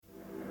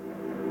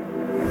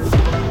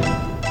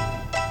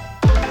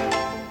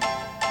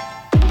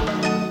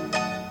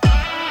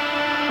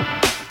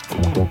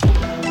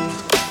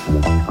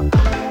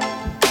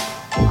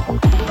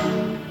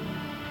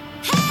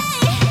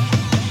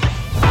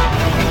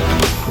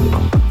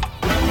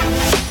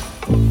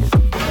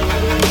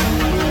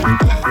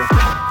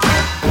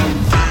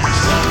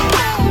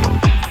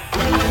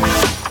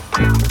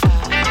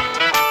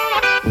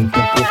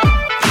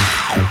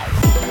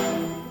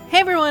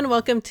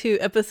welcome to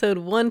episode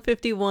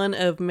 151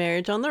 of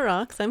Marriage on the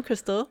Rocks. I'm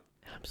Crystal.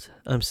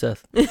 I'm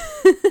Seth.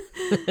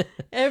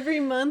 Every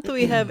month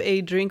we have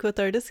a drink with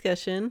our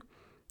discussion,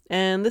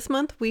 and this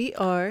month we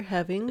are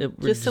having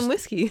just some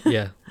whiskey.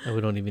 Yeah,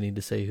 we don't even need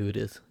to say who it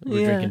is.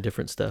 We're drinking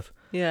different stuff.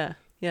 Yeah.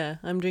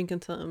 I'm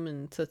drinking something,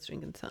 and Seth's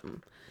drinking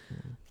something.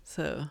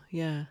 So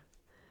yeah,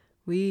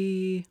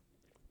 we're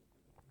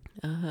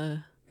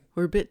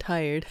a bit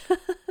tired.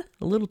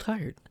 A little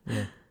tired.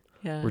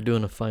 Yeah. We're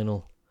doing a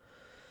final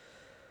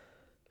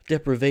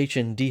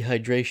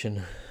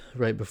dehydration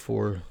right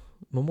before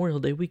Memorial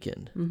Day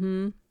weekend.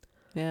 Mm-hmm.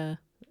 Yeah.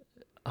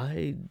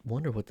 I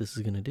wonder what this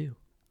is going to do.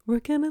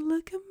 We're going to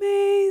look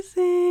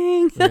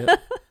amazing.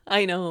 Yep.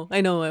 I know.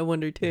 I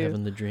wonder too.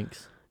 Having the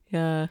drinks.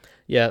 Yeah.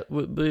 Yeah,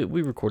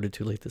 we recorded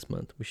too late this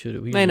month. We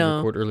usually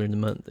record earlier in the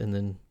month and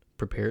then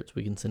prepare it so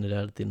we can send it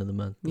out at the end of the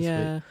month.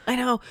 Yeah. Week. I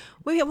know.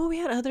 We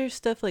had other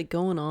stuff like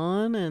going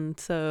on, and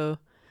so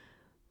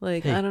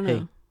like I don't know.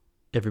 Hey,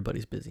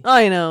 everybody's busy.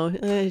 I know.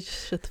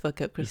 Shut the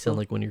fuck up, Crystal. You sound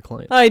like one of your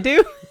clients. I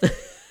do. I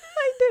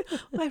do.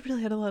 I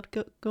really had a lot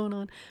going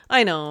on.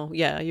 I know.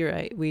 Yeah, you're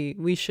right.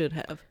 We should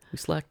have. We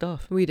slacked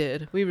off. We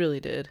did. We really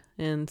did.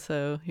 And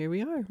so here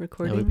we are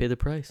recording. Now we pay the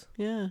price.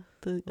 Yeah.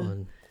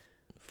 On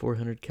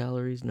 400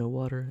 calories, no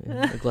water,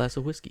 and a glass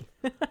of whiskey.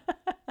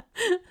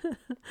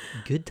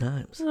 Good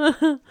times.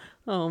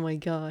 Oh my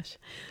gosh.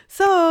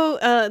 So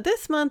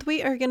this month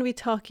we are going to be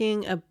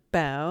talking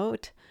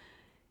about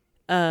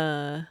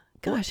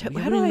gosh,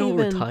 we how don't do I know even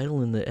what we're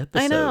titling the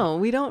episode. I know,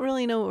 we don't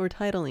really know what we're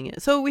titling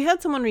it. So we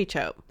had someone reach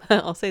out.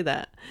 I'll say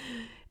that.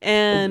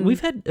 And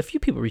we've had a few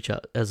people reach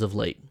out as of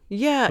late.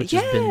 Yeah, it's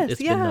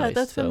been nice,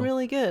 that's been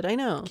really good. I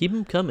know. Keep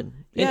them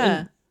coming.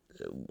 Yeah.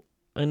 And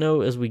I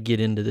know as we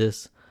get into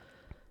this,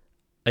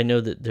 I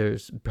know that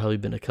there's probably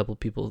been a couple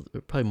people,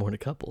 or probably more than a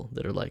couple,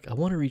 that are like, I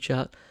want to reach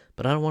out,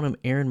 but I don't want them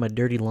airing my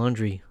dirty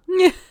laundry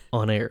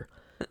on air.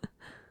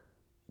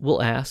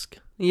 We'll ask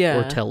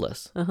or tell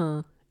us.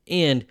 Uh-huh.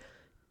 And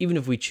even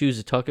if we choose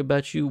to talk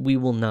about you, we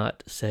will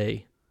not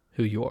say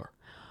who you are.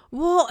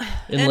 Well,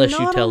 unless and you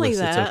not tell only us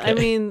that, it's okay. I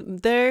mean,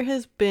 there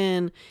has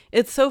been,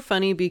 it's so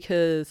funny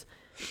because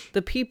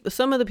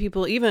some of the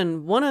people,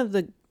 even one of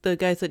the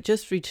guys that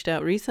just reached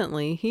out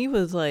recently, he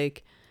was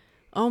like,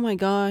 oh my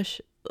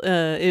gosh,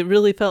 it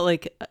really felt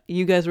like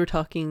you guys were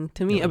talking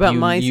to me about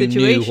my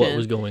situation. You knew what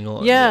was going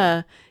on.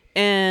 Yeah.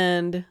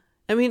 And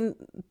I mean,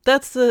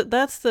 that's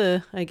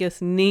the, I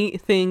guess,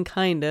 neat thing,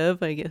 kind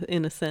of, I guess,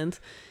 in a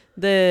sense,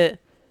 that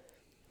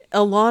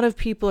a lot of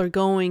people are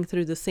going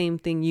through the same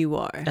thing you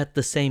are at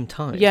the same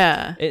time.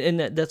 Yeah. And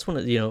that's one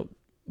of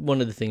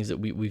the things that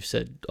we've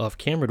said off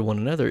camera to one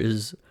another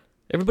is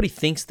everybody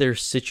thinks their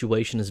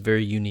situation is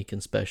very unique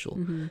and special.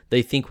 Mm-hmm.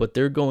 They think what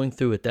they're going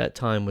through at that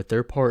time with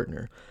their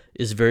partner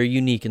is very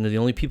unique, and they're the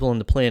only people on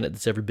the planet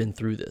that's ever been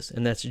through this.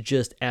 And that's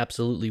just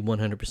absolutely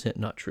 100%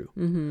 not true.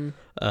 Mm-hmm.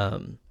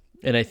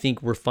 And I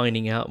think we're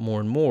finding out more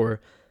and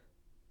more.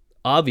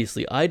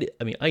 Obviously, I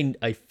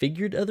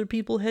figured other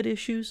people had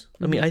issues.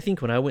 Mm-hmm. I mean, I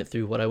think when I went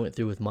through what I went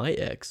through with my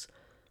ex,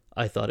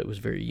 I thought it was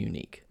very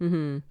unique.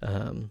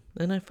 Mm-hmm.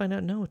 And I find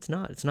out, no, it's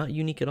not. It's not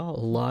unique at all.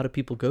 A lot of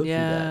people go through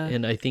that.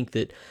 And I think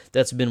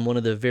that's been one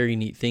of the very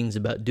neat things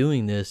about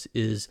doing this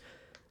is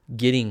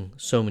getting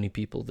so many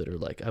people that are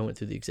like, I went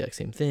through the exact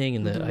same thing,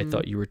 and that I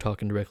thought you were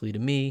talking directly to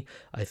me.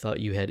 I thought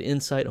you had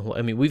insight on what,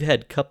 I mean, we've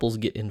had couples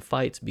get in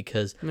fights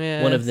because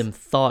one of them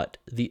thought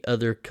the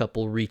other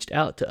couple reached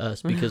out to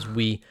us because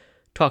we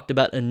talked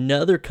about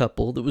another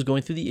couple that was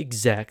going through the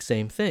exact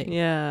same thing.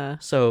 Yeah.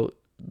 So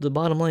the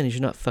bottom line is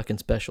you're not fucking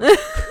special.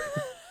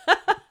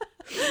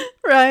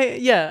 Right.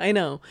 Yeah, I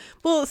know.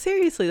 Well,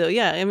 seriously though.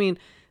 Yeah. I mean,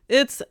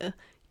 it's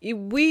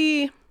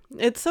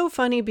so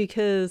funny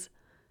because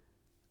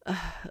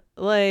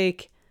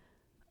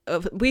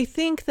we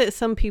think that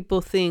some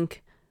people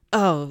think,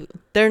 oh,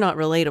 they're not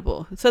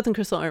relatable. Seth and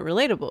Crystal aren't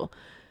relatable.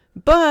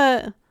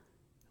 But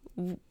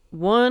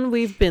one,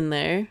 we've been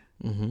there.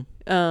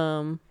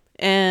 Mm-hmm.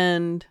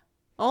 And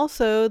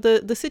also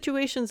the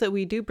situations that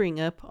we do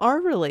bring up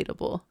are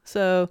relatable.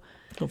 So,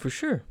 oh, for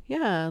sure.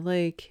 Yeah,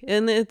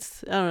 and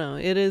it's, I don't know,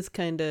 it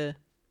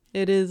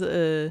is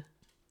a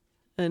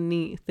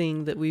neat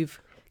thing that we've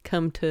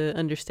come to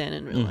understand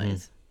and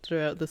realize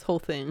throughout this whole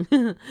thing.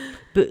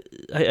 But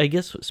I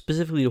guess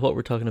specifically to what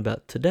we're talking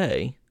about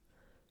today,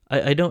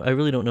 I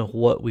really don't know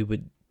what we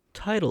would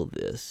title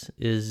this.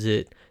 Is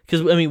it,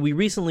 because I mean, we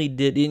recently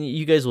did, and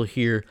you guys will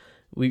hear,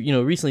 we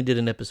recently did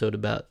an episode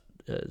about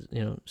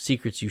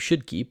secrets you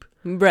should keep,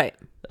 right,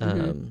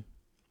 from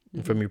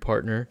your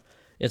partner,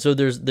 and so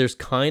there's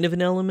kind of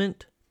an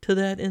element to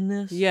that in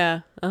this. Yeah,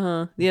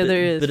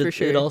 there is, for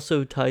sure. It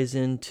also ties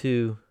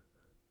into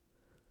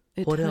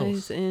what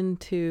else?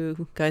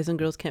 Into guys and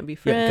girls can't be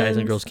friends. Yeah, guys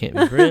and girls can't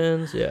be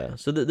friends. Yeah,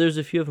 so there's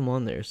a few of them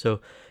on there. So,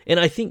 and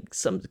I think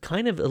some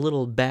kind of a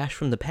little bash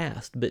from the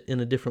past, but in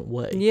a different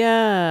way.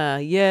 Yeah.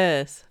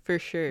 Yes, for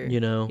sure.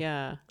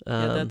 Yeah.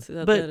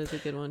 That is a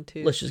good one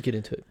too. Let's just get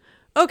into it.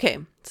 Okay,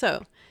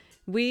 so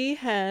we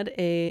had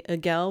a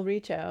gal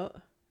reach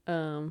out.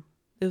 It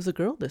was a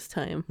girl this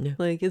time. Yeah.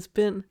 Like it's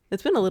been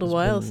a little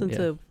while since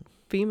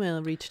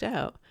female reached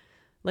out.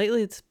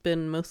 Lately, it's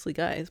been mostly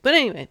guys. But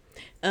anyway,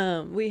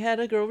 we had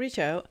a girl reach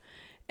out.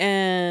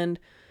 And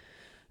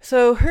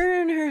so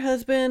her and her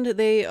husband,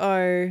 they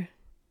are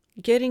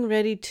getting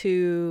ready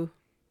to,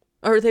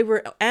 or they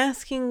were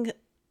asking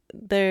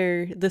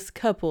this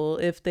couple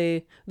if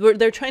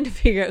they're trying to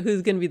figure out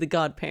who's going to be the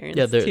godparents.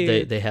 Yeah,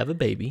 they have a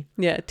baby.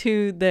 Yeah,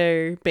 to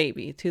their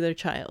baby, to their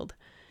child.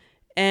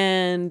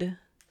 And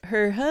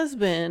her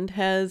husband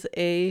has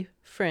a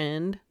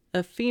friend,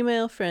 a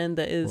female friend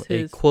that is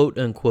a quote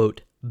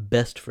unquote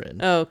best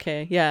friend. Oh,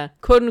 okay. Yeah.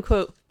 Quote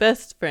unquote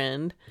best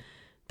friend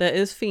that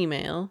is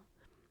female.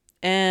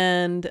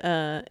 And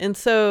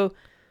so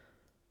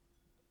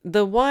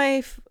the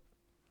wife,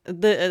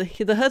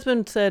 the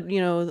husband said,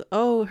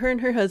 her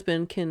and her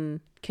husband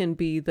can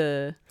be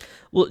the.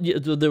 Well, yeah,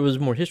 there was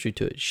more history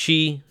to it.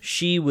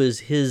 She was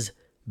his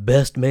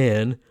best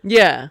man.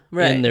 Yeah,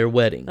 right. In their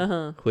wedding,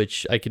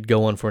 which I could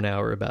go on for an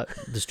hour about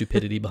the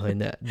stupidity behind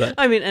that. But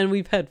I mean, and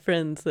we've had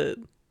friends that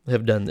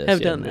have done this.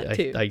 Done that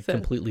too. I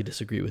completely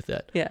disagree with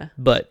that. Yeah.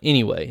 But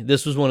anyway,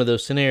 this was one of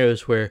those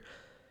scenarios where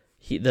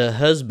the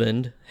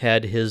husband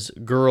had his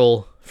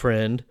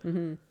girlfriend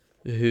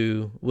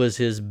who was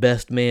his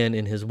best man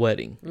in his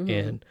wedding.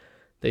 And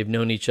they've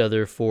known each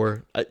other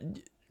for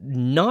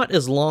not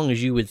as long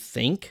as you would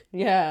think.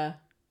 Yeah.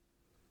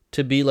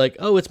 To be like,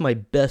 oh, it's my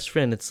best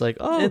friend. It's like,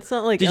 oh, it's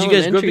not like did you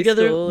guys grow up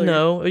together?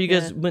 No. Or you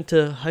guys went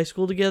to high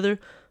school together?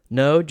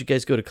 No. Did you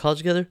guys go to college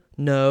together?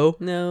 No.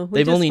 No.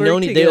 They've only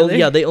known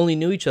they only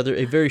knew each other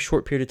a very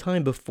short period of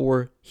time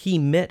before he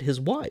met his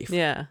wife.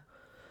 Yeah.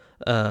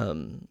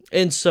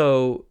 And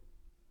so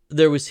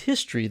there was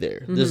history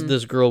there.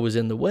 This girl was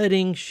in the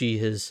wedding. She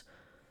has,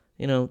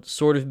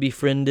 sort of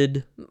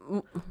befriended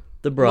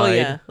the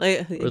bride. Well,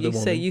 yeah,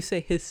 like you say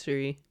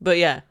history, but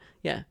yeah.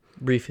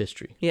 Brief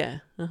history. Yeah.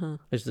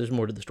 There's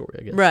more to the story,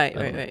 I guess.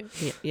 Right.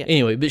 Yeah.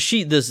 Anyway, but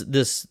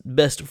this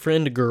best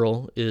friend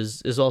girl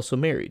is also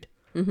married.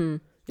 Yeah.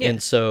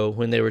 And so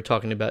when they were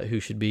talking about who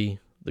should be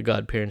the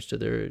godparents to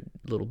their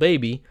little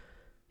baby,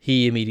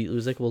 he immediately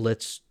was like, well,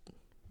 let's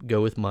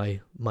go with my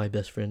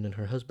best friend and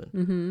her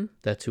husband.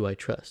 That's who I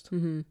trust.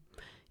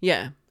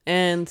 Yeah.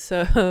 And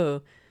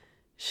so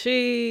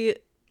she...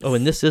 Oh,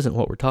 and this isn't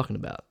what we're talking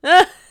about.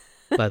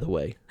 By the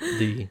way,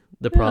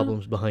 the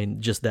problems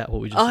behind just that,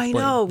 what we just explained.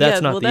 I know.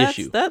 That's not the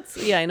issue.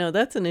 I know.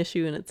 That's an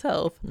issue in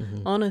itself,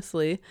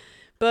 honestly.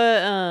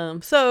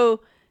 But,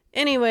 so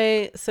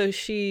anyway, so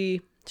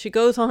she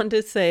goes on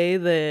to say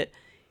that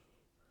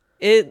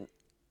it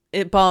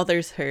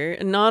bothers her.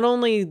 And not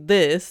only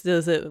this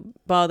does it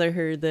bother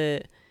her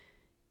that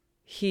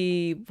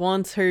he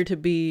wants her to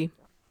be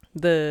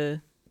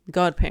the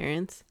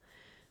godparents,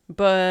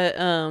 but,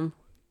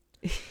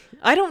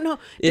 I don't know.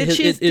 It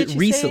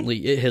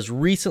has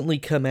recently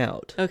come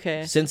out.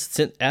 Okay. Since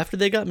after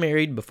they got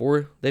married,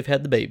 before they've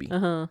had the baby.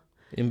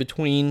 In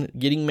between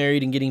getting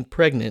married and getting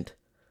pregnant,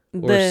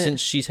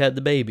 since she's had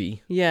the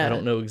baby. Yeah. I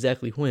don't know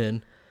exactly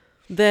when.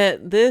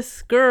 That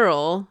this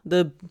girl,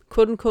 the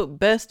quote unquote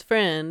best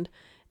friend,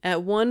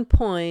 at one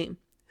point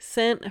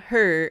sent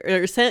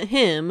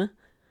him,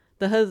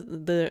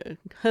 the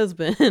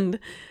husband,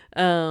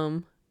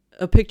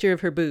 a picture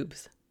of her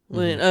boobs.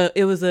 When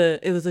it was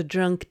a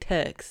drunk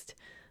text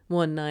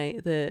one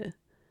night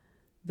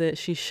that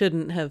she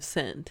shouldn't have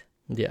sent.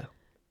 Yeah.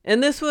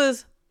 And this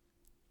was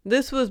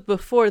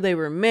before they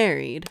were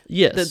married.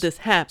 Yes. That this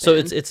happened. So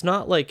it's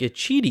not like a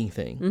cheating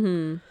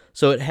thing.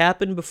 So it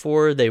happened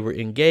before they were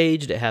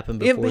engaged. It happened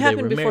before they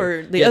were married.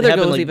 Before the other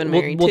girls even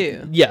married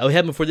too. Yeah, it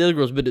happened before the other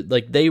girls,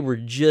 but they were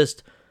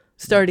just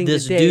starting to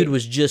date. This dude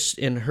was just,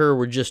 and her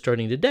were just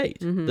starting to date.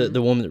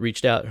 The woman that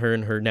reached out, her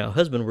and her now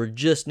husband were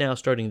just now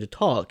starting to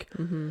talk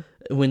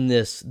when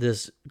this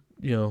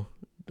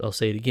I'll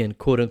say it again,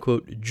 quote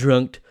unquote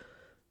drunk,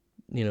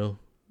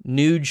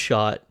 nude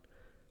shot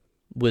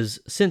was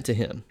sent to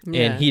him.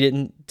 Yeah. And he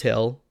didn't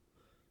tell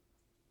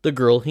the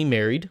girl he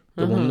married,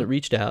 the woman that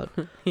reached out.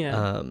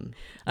 Yeah.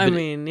 I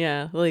mean,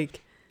 yeah,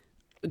 like,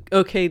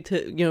 okay,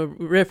 to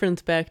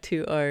reference back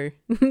to our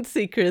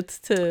secrets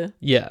to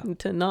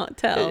not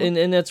tell,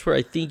 and that's where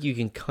I think you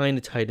can kind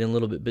of tie it in a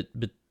little bit,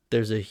 but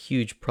there's a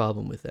huge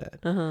problem with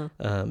that.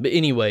 But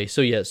anyway,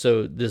 so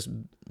this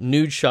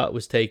nude shot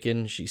was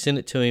taken. She sent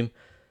it to him.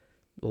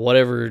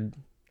 Whatever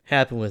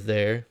happened with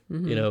there,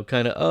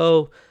 kind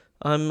of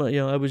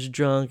I was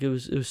drunk. It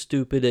was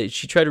stupid.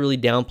 She tried to really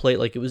downplay it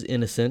like it was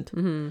innocent,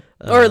 or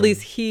at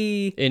least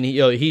he's tried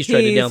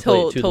to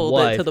downplay it to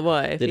the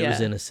wife that it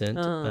was innocent.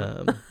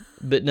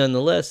 But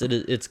nonetheless,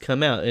 it's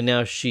come out, and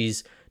now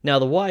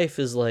the wife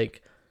is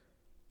like,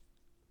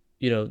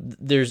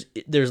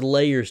 there's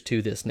layers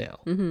to this now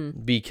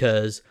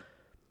because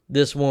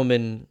this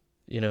woman,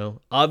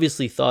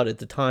 obviously thought at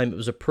the time it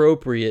was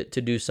appropriate to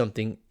do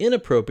something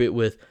inappropriate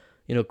with,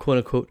 quote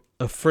unquote,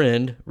 a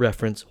friend,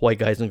 reference, why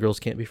guys and girls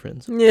can't be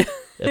friends. Yeah,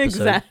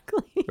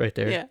 exactly. Right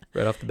there. Yeah.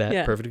 Right off the bat.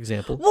 Yeah. Perfect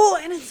example. Well,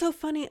 and it's so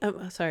funny.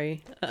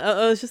 Sorry.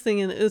 I was just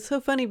thinking, it's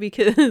so funny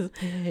because...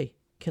 Hey,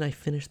 can I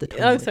finish the time?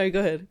 Oh, sorry. Go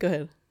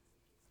ahead.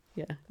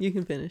 Yeah, you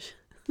can finish.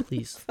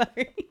 Please.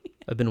 Sorry.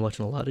 I've been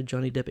watching a lot of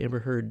Johnny Depp Amber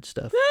Heard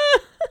stuff,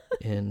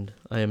 and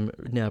I am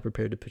now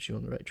prepared to put you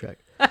on the right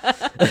track.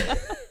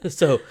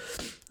 So,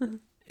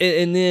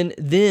 and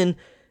then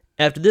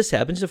after this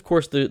happens, of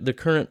course, the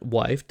current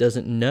wife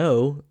doesn't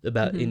know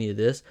about any of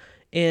this,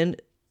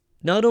 and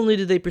not only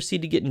do they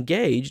proceed to get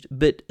engaged,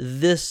 but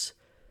this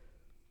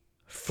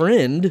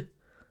friend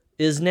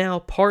is now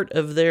part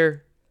of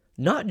their,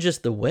 not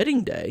just the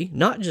wedding day,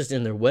 not just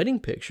in their wedding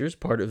pictures,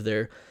 part of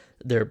their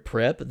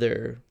prep,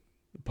 their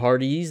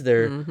parties,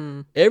 their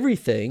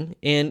everything,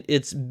 and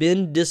it's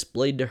been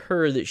displayed to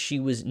her that she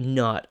was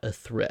not a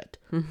threat.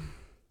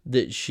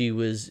 That she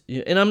was,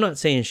 and I'm not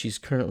saying she's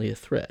currently a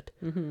threat,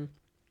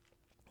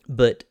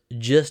 but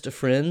just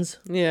friends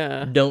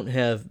don't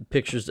have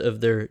pictures of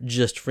their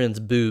just friends'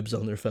 boobs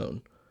on their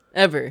phone.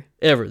 Ever.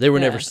 They were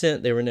never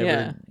sent. They were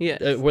never,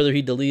 whether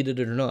he deleted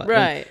it or not.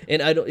 Right.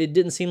 And it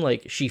didn't seem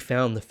like she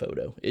found the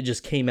photo. It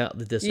just came out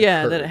that this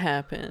occurred. That it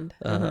happened.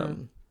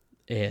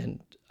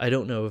 And I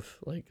don't know if,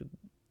 like,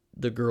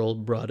 the girl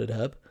brought it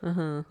up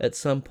at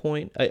some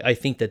point. I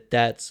think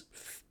that's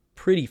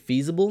pretty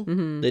feasible,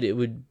 that it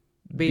would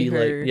be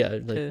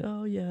like,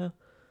 oh yeah.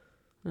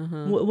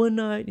 One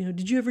night,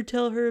 did you ever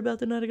tell her about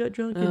the night I got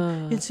drunk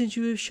and sent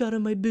you a shot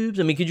of my boobs?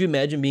 I mean, could you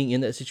imagine being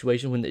in that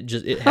situation when it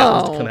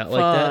happens to come out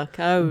like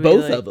that?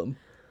 Both of them.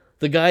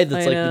 The guy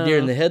that's like the deer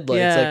in the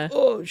headlights, like,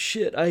 oh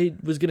shit, I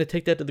was gonna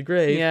take that to the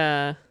grave.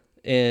 Yeah.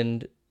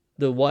 And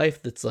the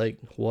wife that's like,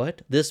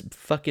 what? This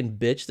fucking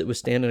bitch that was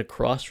standing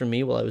across from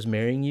me while I was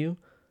marrying you?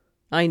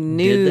 I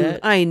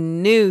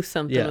knew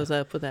something was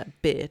up with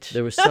that bitch.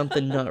 There was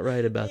something not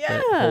right about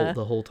that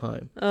the whole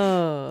time.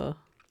 Oh.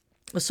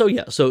 So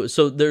yeah, so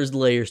there's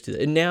layers to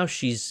it. And now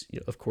she's,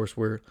 of course,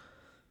 we're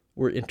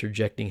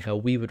interjecting how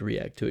we would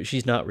react to it.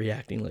 She's not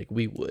reacting like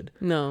we would.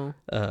 No.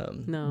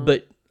 No.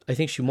 But I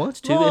think she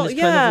wants to, well, and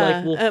it's kind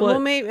of like, well, what?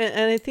 Maybe,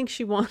 and I think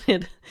she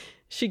wanted,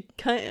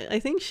 I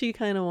think she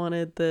kind of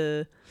wanted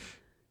the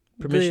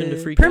permission to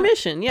freak out.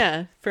 Permission,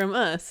 yeah, from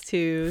us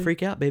to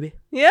freak out, baby.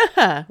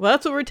 Yeah, well,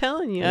 that's what we're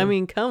telling you. I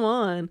mean, come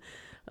on.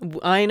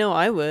 I know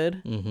I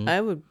would.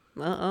 I would.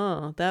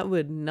 That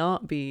would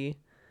not be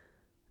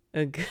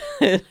a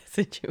good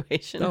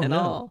situation at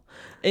all.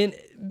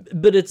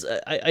 But it's.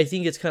 I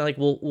think it's kind of like,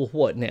 well,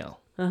 what now?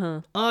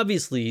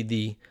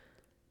 Obviously,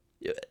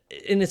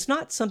 and it's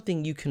not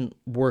something you can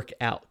work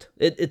out.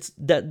 It's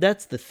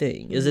that's the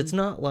thing. Is it's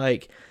not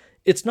like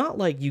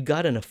you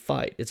got in a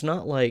fight. It's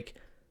not like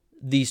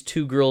these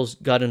two girls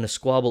got in a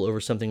squabble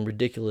over something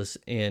ridiculous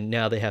and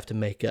now they have to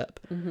make up.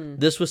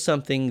 This was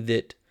something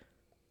that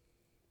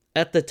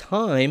at the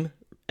time,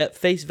 at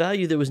face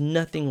value, there was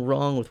nothing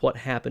wrong with what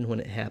happened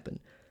when it happened.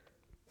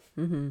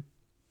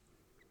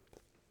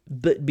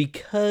 But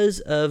because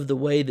of the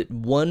way that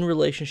one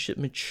relationship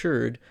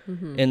matured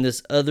and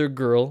this other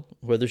girl,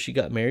 whether she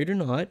got married or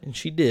not, and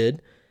she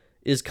did,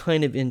 is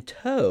kind of in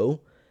tow,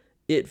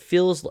 it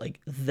feels like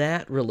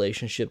that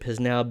relationship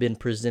has now been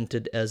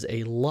presented as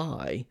a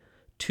lie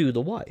to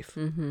the wife.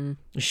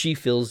 She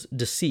feels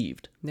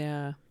deceived.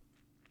 Yeah,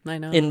 I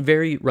know, and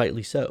very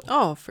rightly so.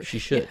 Oh, for she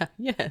should.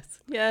 Yeah,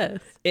 yes.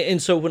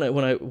 And so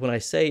when I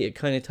say it,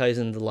 kind of ties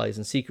into the lies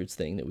and secrets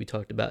thing that we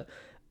talked about.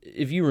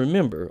 If you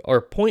remember, our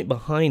point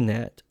behind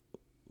that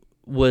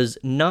was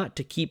not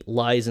to keep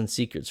lies and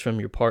secrets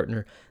from your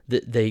partner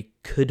that they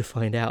could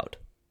find out.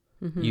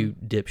 You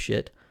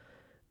dipshit.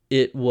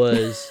 It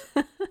was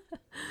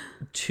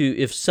to,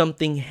 if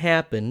something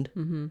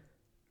happened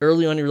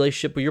early on in your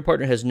relationship where your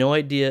partner has no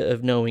idea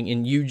of knowing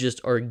and you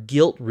just are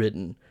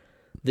guilt-ridden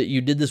that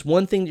you did this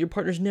one thing that your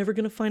partner's never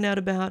going to find out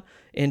about,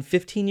 and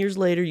 15 years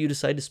later you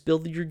decide to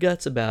spill your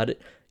guts about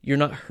it, you're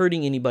not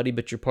hurting anybody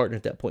but your partner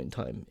at that point in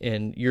time.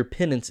 And your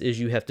penance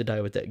is you have to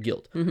die with that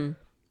guilt.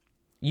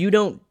 You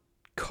don't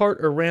cart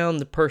around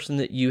the person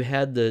that you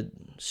had the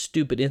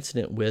stupid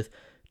incident with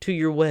to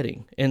your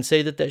wedding and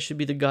say that should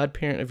be the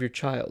godparent of your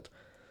child.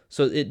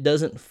 So it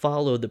doesn't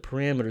follow the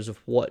parameters of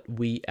what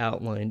we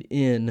outlined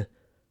in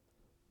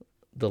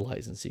the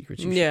lies and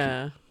secrets.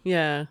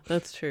 Yeah,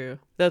 that's true.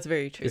 That's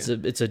very true. It's a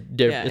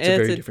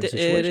very different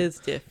situation. It is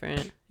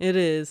different. It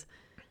is.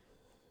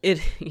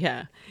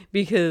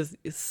 Because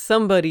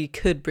somebody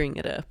could bring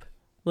it up.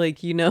 Like,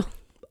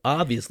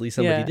 obviously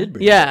somebody did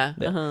bring it up.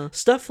 Yeah.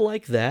 Stuff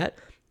like that.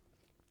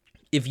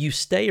 If you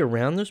stay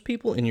around those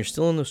people and you're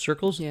still in those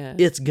circles,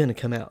 it's going to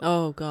come out.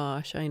 Oh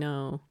gosh, I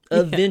know.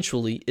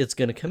 Eventually it's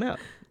going to come out.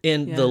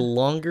 And the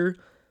longer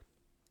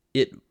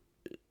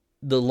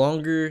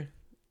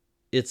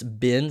it's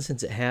been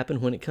since it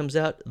happened, when it comes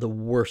out, the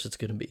worse it's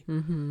going to be.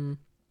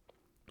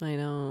 I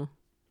know.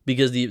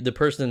 Because the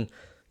person,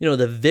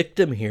 the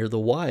victim here, the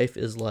wife,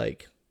 is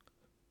like,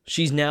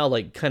 she's now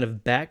like kind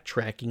of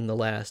backtracking the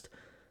last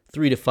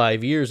 3 to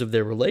 5 years of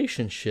their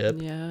relationship.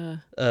 Yeah.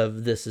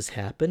 Of this has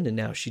happened, and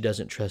now she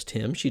doesn't trust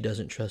him. She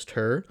doesn't trust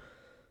her.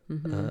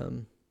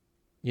 And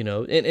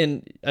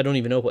I don't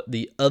even know what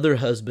the other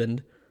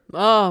husband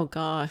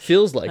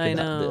feels like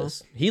about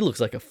this. He looks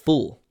like a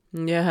fool.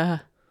 Yeah.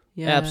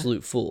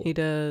 Absolute fool. He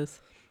does.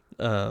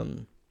 Yeah.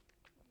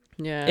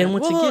 And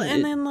once again,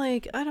 and then,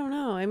 like, I don't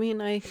know. I mean,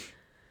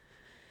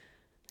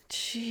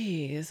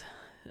 Jeez.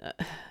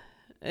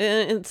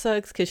 And it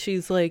sucks because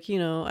she's like,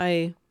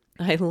 I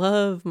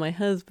love my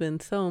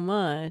husband so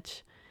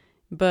much,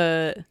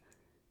 but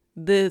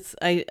this,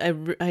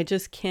 I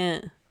just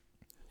can't,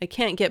 I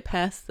can't get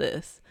past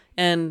this.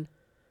 And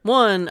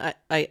one,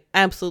 I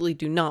absolutely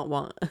do not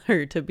want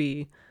her to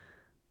be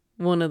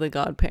one of the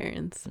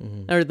godparents,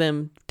 or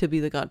them to be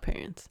the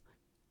godparents.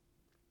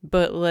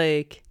 But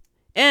like,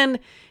 and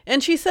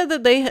she said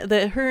that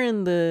that her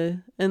and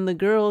the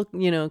girl,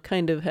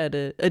 kind of had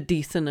a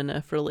decent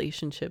enough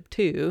relationship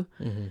too.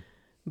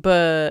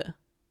 But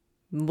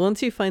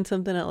once you find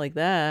something out like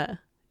that,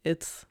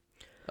 it's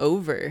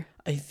over.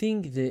 I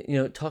think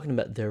that, talking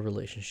about their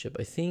relationship,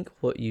 I think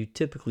what you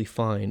typically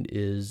find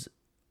is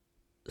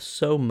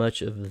so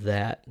much of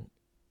that,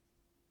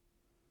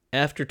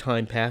 after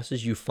time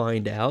passes, you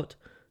find out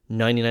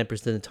 99%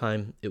 of the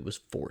time it was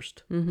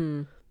forced.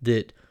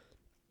 That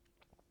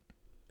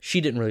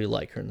she didn't really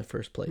like her in the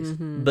first place,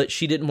 but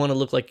she didn't want to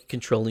look like a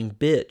controlling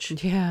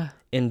bitch. Yeah.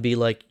 And be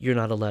like, you're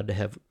not allowed to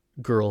have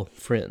girl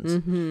friends.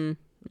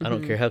 I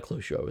don't care how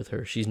close you are with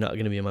her. She's not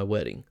going to be in my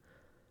wedding,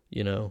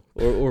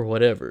 or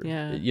whatever.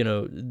 Yeah.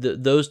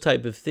 Those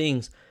type of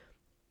things.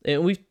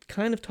 And we've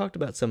kind of talked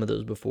about some of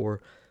those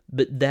before,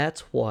 but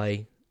that's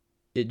why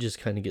it just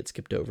kind of gets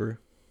skipped over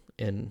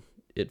and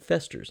it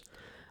festers.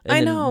 And I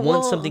then know.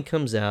 Once something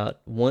comes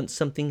out, once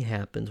something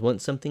happens,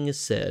 once something is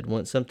said,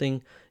 once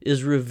something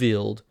is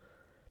revealed,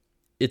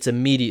 it's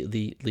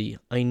immediately,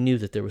 I knew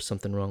that there was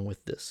something wrong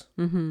with this.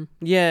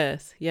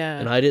 Yes, yeah.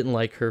 And I didn't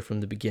like her from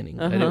the beginning.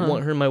 I didn't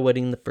want her in my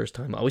wedding the first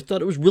time. I always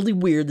thought it was really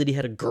weird that he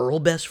had a girl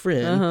best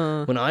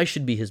friend when I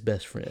should be his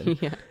best friend.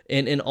 Yeah.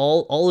 And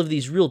all of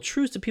these real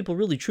truths that people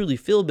really truly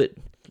feel but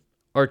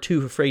are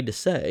too afraid to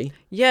say.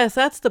 Yes,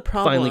 that's the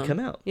problem. Finally come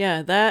out.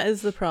 Yeah, that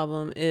is the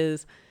problem,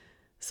 is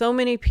so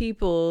many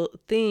people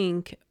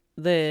think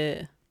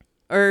that,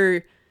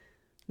 or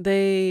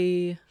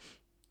they,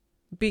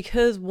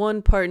 because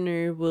one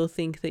partner will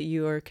think that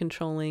you are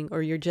controlling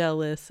or you're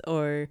jealous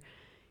or,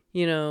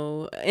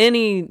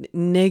 any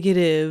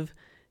negative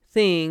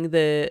thing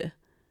that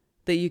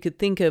you could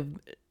think of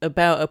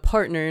about a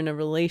partner in a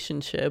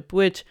relationship,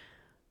 which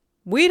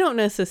we don't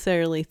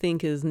necessarily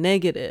think is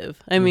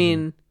negative. I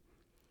mean,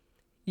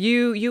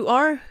 you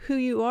are who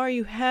you are.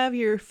 You have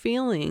your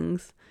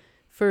feelings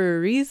for a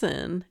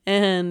reason,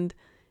 and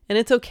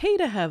it's okay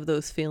to have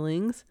those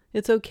feelings.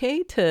 It's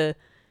okay to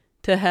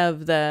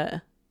have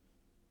that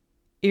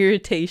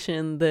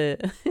irritation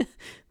that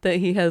that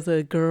he has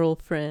a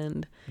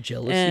girlfriend,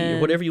 jealousy,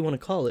 or whatever you want to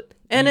call it.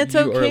 And it's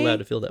okay. You are allowed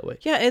to feel that way.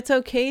 Yeah, it's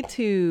okay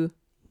to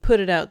put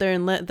it out there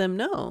and let them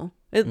know.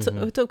 It's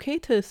okay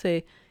to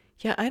say,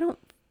 yeah, I don't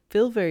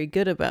feel very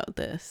good about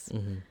this.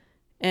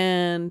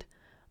 And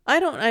I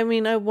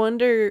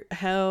wonder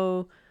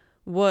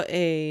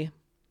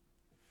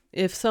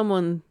if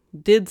someone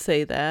did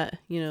say that,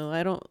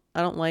 I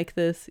don't like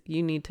this,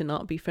 you need to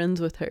not be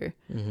friends with her.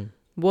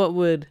 What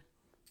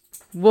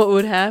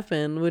would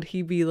happen? Would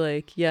he be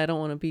like, yeah, I don't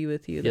want to be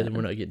with you then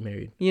we're not getting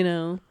married.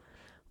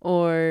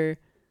 Or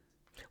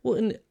well,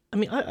 and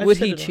I've would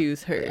he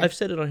choose her? I've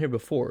said it on here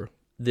before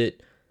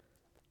that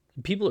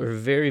people are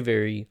very,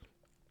 very,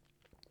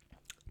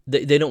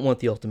 they don't want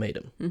the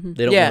ultimatum.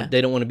 They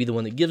don't want to be the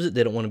one that gives it.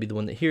 They don't want to be the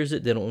one that hears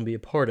it. They don't want to be a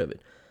part of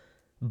it.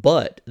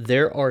 But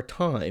there are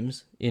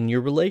times in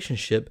your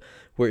relationship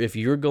where if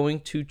you're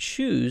going to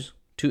choose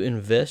to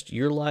invest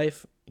your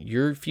life,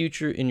 your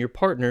future in your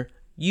partner,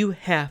 you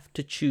have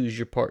to choose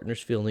your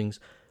partner's feelings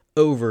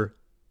over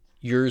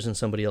yours and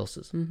somebody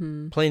else's.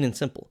 Plain and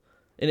simple.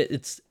 And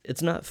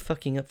it's not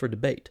fucking up for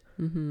debate.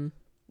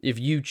 If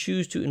you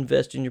choose to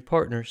invest in your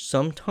partner,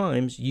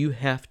 sometimes you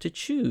have to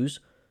choose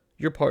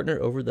your partner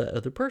over that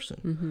other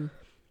person.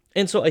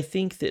 And so I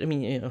think that,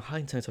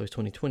 hindsight's always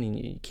 20/20,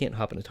 and you can't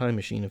hop in a time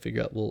machine and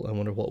figure out, well, I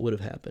wonder what would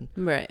have happened.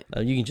 Right.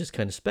 You can just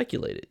kind of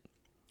speculate it.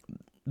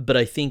 But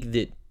I think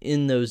that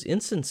in those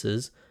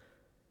instances,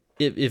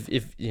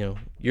 if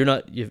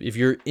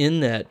you're in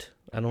that,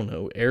 I don't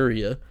know,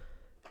 area,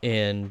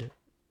 and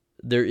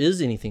there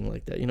is anything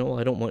like that,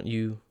 I don't want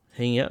you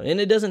hanging out. And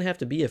it doesn't have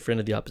to be a friend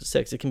of the opposite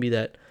sex. It can be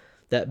that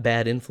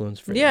bad influence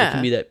friend. Yeah. It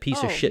can be that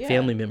piece of shit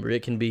family member.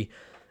 It can be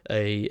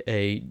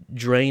a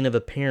drain of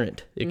a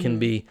parent. It can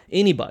be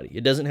anybody.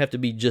 It doesn't have to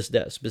be just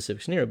that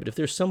specific scenario. But if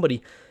there's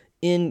somebody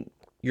in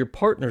your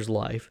partner's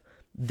life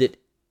that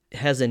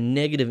has a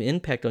negative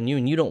impact on you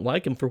and you don't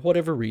like them for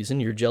whatever reason,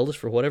 you're jealous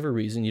for whatever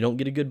reason, you don't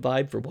get a good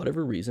vibe for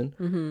whatever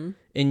reason,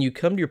 and you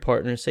come to your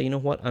partner and say, you know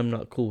what, I'm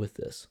not cool with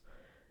this.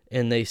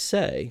 And they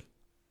say,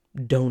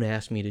 don't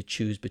ask me to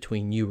choose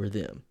between you or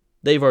them.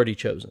 They've already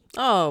chosen.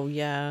 Oh,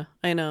 yeah,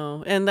 I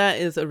know. And that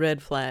is a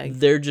red flag.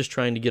 They're just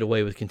trying to get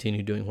away with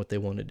continue doing what they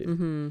want to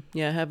do.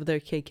 Yeah, have their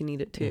cake and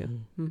eat it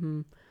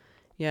too.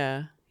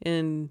 Yeah.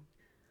 And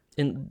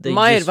they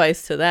my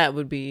advice to that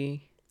would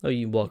be,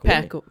 you walk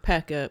away.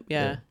 Pack up,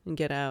 and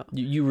get out.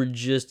 You were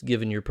just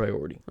given your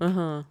priority.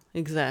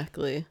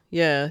 Exactly.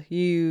 Yeah,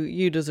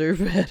 you deserve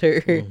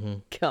better.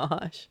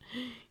 Gosh.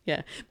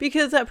 Yeah,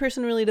 because that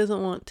person really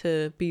doesn't want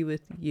to be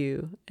with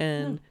you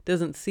and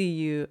doesn't see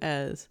you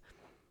as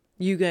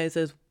you guys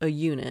as a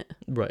unit.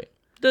 Right.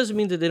 Doesn't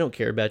mean that they don't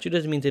care about you.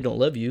 Doesn't mean they don't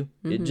love you.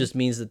 Mm-hmm. It just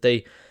means that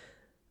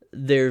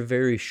they're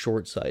very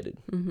short-sighted.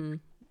 Mm-hmm.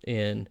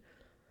 And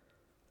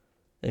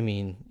I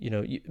mean,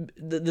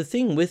 the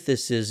thing with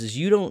this is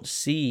you don't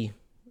see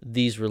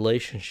these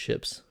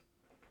relationships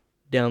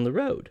down the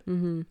road.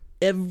 Mm-hmm.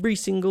 Every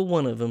single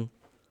one of them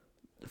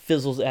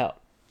fizzles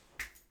out.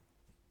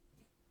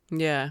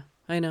 Yeah,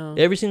 I know.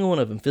 Every single one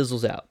of them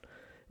fizzles out.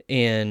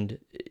 And,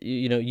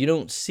 you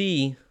don't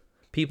see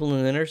people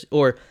in the nurse,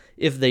 or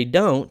if they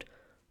don't,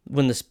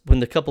 when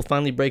the couple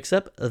finally breaks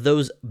up,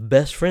 those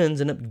best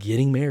friends end up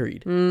getting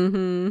married.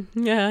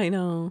 Mm-hmm. Yeah, I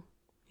know.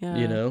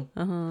 Yeah.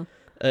 Uh-huh.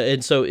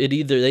 And so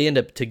they end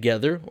up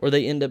together, or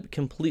they end up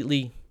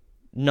completely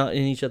not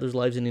in each other's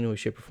lives in any way,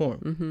 shape, or form.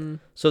 Mm-hmm.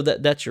 So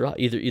that's your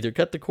either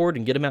cut the cord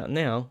and get them out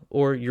now,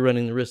 or you're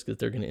running the risk that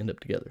they're going to end up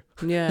together.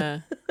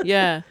 Yeah,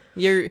 yeah.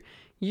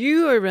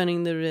 You are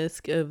running the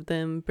risk of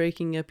them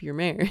breaking up your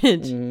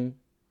marriage,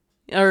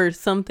 or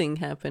something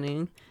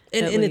happening.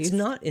 And it's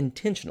not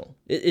intentional.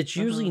 It's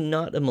usually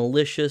not a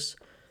malicious,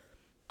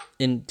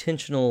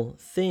 intentional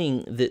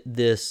thing that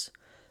this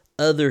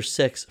other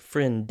sex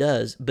friend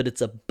does, but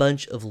it's a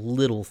bunch of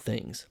little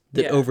things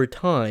that over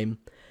time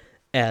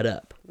add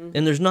up. Mm-hmm.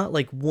 And there's not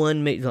like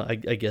one I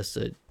guess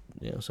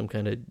some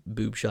kind of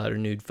boob shot or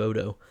nude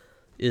photo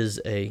is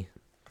a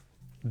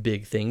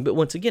big thing, but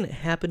once again, it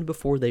happened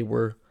before they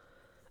were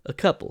a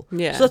couple.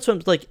 Yeah. So that's what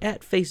I'm like,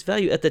 at face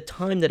value, at the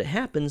time that it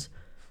happens,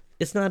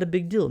 it's not a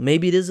big deal.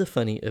 Maybe it is a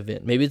funny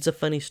event. Maybe it's a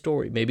funny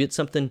story. Maybe it's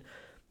something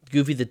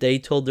goofy that they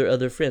told their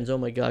other friends. Oh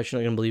my gosh, you're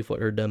not going to believe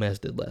what her dumbass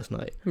did last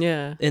night.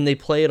 Yeah. And they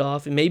play it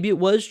off, and maybe it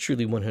was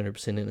truly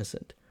 100%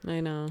 innocent. I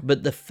know.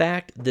 But the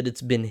fact that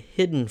it's been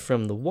hidden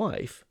from the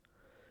wife,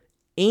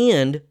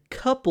 and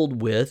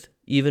coupled with,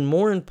 even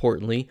more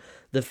importantly,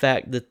 the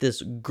fact that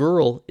this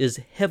girl is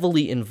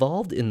heavily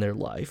involved in their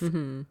life,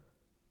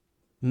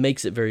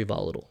 makes it very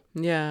volatile.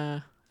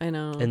 Yeah, I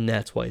know. And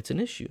that's why it's an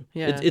issue.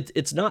 Yeah.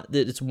 It's not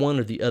that it's one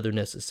or the other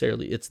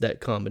necessarily. It's that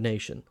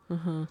combination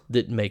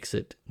that makes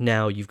it,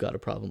 now you've got a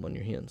problem on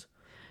your hands.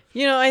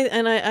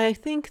 I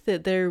think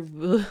that there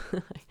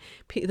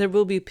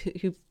will be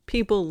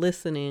people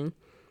listening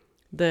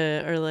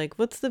that are like,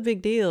 what's the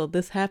big deal?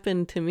 This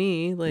happened to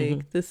me.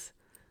 Like,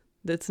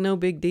 that's no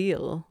big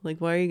deal. Like,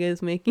 why are you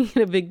guys making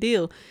it a big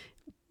deal?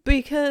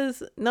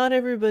 Because not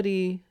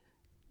everybody...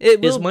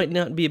 It might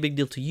not be a big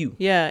deal to you.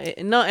 Yeah,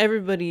 not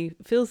everybody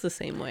feels the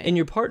same way. And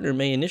your partner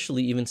may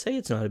initially even say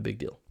it's not a big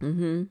deal.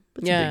 Mm-hmm.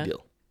 But it's a big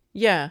deal.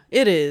 Yeah,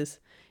 it is.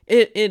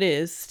 It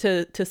is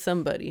to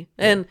somebody.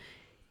 Yeah.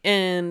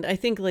 And I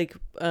think, like,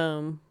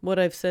 what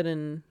I've said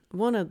in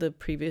one of the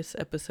previous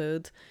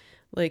episodes,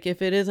 like,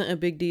 if it isn't a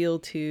big deal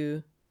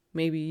to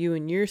maybe you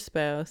and your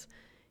spouse,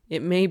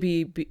 it may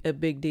be a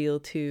big deal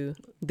to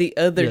the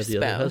other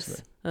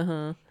spouse.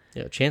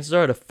 Yeah, chances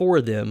are,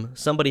 for them,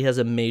 somebody has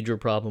a major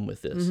problem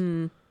with this.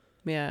 Mm-hmm.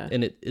 Yeah.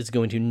 And it is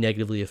going to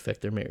negatively affect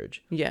their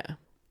marriage. Yeah,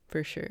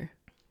 for sure.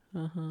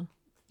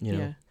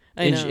 Yeah,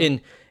 I know.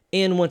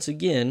 And once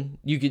again,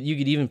 you could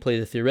even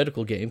play the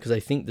theoretical game, because I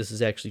think this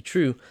is actually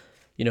true.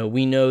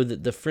 We know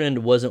that the friend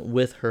wasn't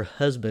with her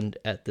husband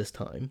at this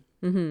time.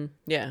 Mm-hmm.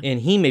 Yeah.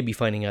 And he may be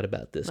finding out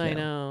about this now. I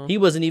know. He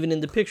wasn't even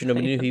in the picture.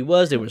 Nobody knew who he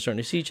was. They weren't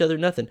starting to see each other,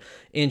 nothing.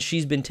 And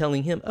she's been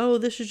telling him, oh,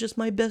 this is just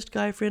my best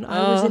guy friend.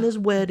 I was in his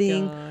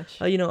wedding.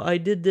 I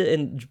did the,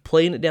 and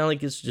playing it down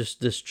like it's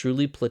just this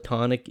truly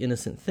platonic,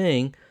 innocent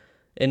thing.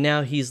 And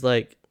now he's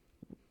like,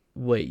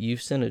 wait, you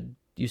sent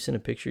a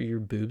picture of your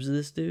boobs of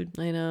this dude?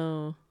 I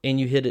know. And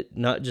you hid it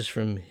not just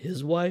from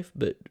his wife,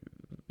 but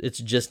it's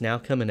just now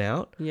coming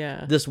out?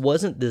 Yeah. This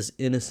wasn't this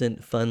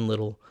innocent, fun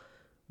little,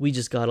 we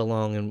just got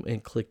along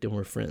and clicked and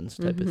we're friends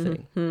type of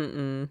thing.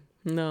 Mm-mm.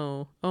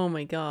 No. Oh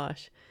my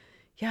gosh.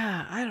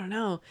 Yeah, I don't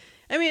know.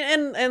 I mean,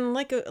 and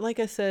like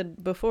I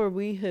said before,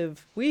 we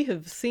have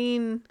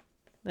seen,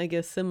 I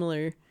guess,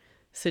 similar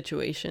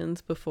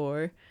situations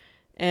before.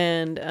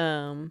 And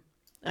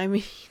I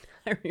mean,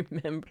 I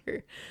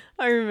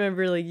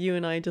remember like you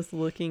and I just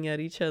looking at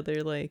each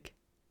other like,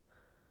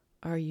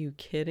 are you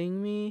kidding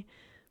me?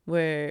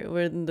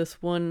 Where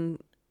this one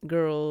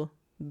girl,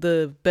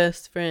 the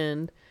best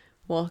friend,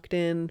 walked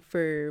in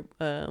for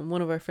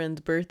one of our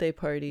friend's birthday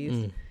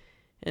parties,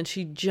 and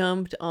she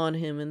jumped on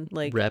him and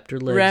like wrapped her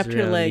legs around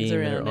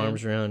him, and her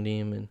arms around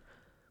him, and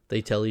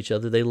they tell each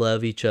other they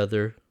love each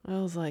other. I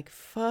was like,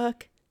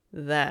 fuck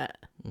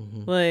that.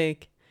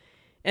 Like,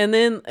 and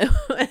then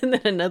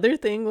another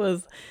thing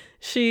was,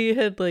 she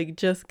had like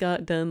just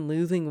got done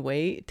losing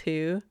weight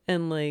too,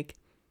 and like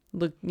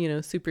looked,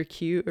 super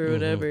cute or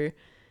whatever.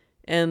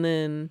 And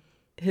then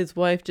his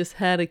wife just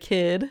had a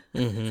kid.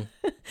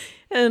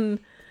 And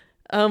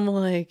I'm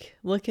like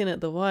looking at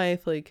the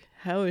wife, like,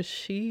 how is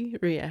she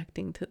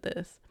reacting to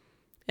this?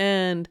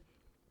 And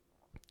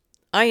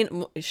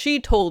she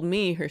told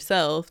me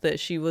herself that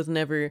she was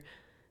never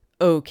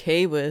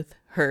okay with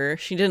her.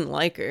 She didn't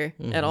like her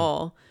at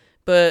all,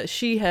 but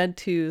she had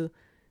to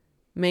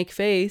make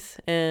face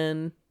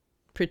and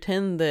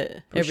pretend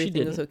that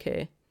everything was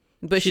okay.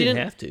 But she didn't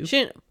have to.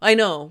 She didn't. I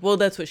know. Well,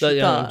 that's what she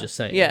thought. I'm just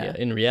saying. Yeah.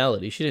 In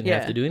reality, she didn't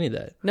have to do any of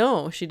that.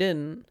 No, she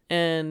didn't.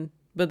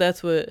 But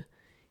that's what,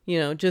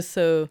 just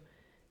so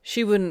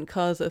she wouldn't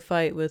cause a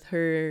fight with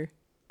her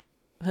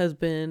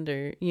husband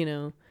or,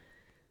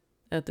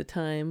 at the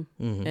time.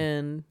 Mm-hmm.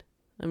 And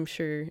I'm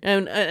sure,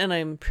 and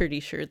I'm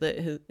pretty sure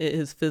that it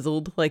has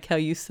fizzled, like how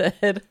you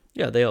said.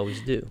 Yeah, they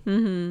always do.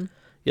 Mm-hmm.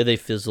 Yeah, they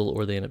fizzle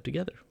or they end up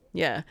together.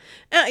 Yeah.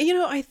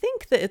 I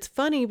think that it's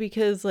funny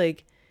because,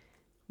 like,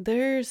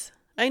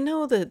 I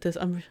know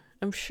that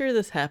I'm sure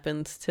this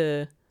happens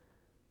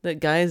that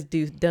guys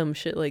do dumb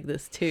shit like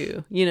this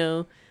too,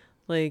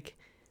 like,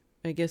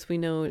 I guess we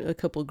know a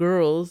couple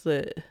girls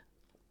that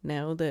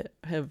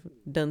have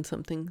done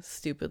something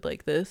stupid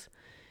like this,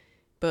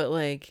 but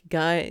like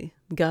guys,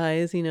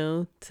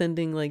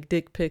 sending like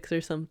dick pics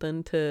or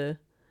something to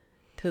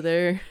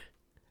their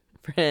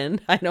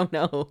friend. I don't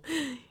know,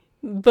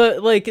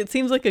 but like it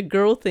seems like a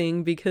girl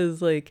thing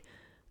because like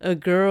a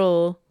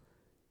girl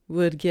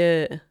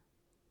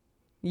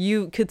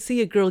you could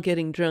see a girl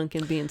getting drunk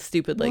and being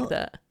stupid like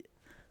that.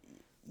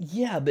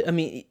 Yeah, but I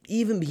mean,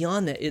 even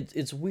beyond that,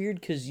 it's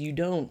weird because you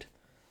don't.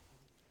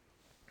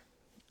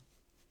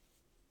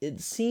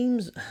 It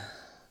seems,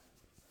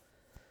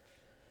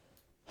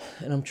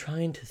 and I'm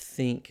trying to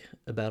think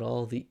about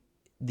all the.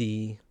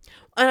 And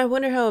I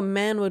wonder how a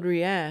man would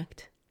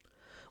react.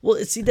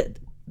 Well, see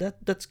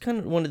that's kind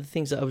of one of the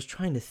things that I was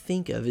trying to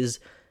think of is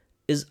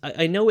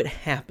I know it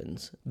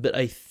happens, but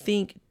I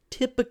think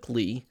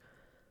typically.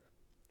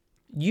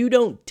 You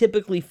don't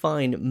typically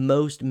find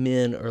most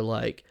men are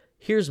like,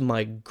 here's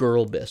my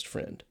girl best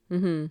friend.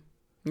 Mm-hmm.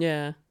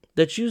 Yeah.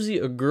 That's usually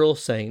a girl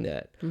saying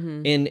that.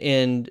 Mm-hmm.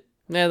 And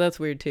yeah, that's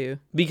weird too.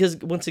 Because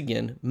once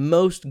again,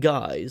 most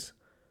guys,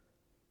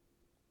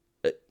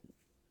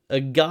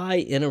 a guy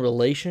in a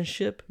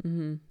relationship,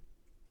 mm-hmm.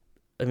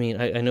 I mean,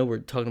 I know we're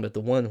talking about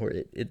the one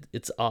where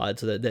it's odd,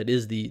 so that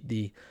is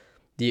the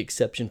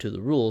exception to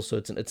the rule, so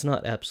it's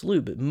not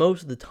absolute, but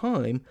most of the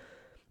time,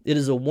 it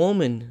is a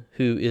woman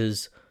who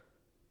is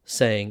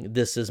saying,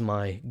 this is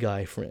my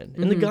guy friend.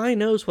 And the guy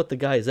knows what the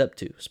guy is up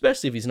to,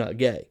 especially if he's not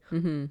gay.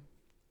 Mm-hmm.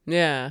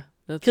 Yeah,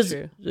 that's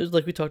true. Because,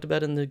 like we talked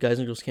about in the Guys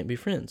and Girls Can't Be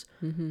Friends,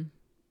 mm-hmm.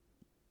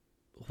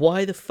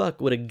 Why the fuck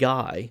would a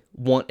guy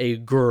want a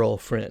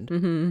girlfriend?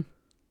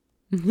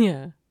 Mm-hmm.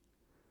 Yeah.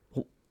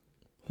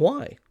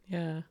 Why?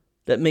 Yeah.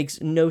 That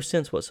makes no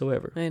sense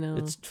whatsoever. I know.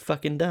 It's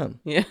fucking dumb.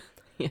 Yeah.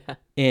 Yeah.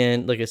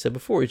 And like I said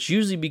before, it's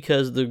usually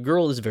because the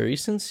girl is very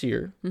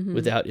sincere, mm-hmm.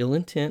 without ill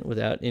intent,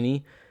 without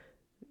any...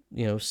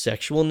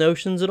 sexual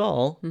notions at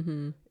all.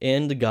 Mm-hmm.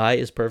 And the guy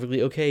is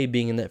perfectly okay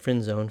being in that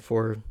friend zone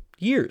for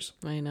years.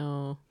 I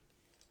know.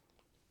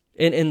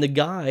 And the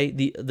guy,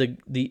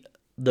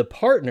 the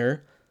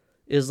partner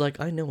is like,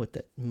 I know what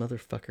that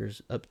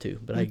motherfucker's up to,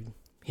 but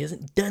he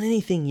hasn't done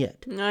anything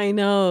yet. I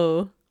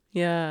know.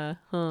 Yeah.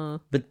 Huh.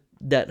 But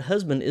that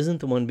husband isn't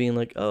the one being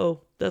like,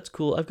 oh, that's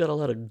cool. I've got a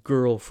lot of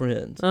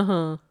girlfriends.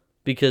 Uh-huh.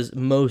 Because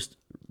most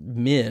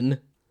men,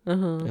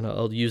 and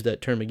I'll use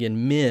that term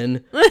again,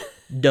 men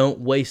don't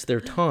waste their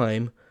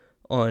time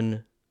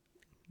on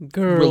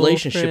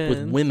relationship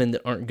with women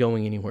that aren't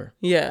going anywhere.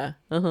 Yeah.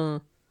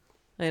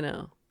 I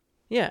know.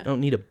 Yeah. I don't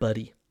need a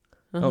buddy.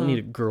 I don't need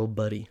a girl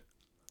buddy.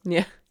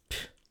 Yeah.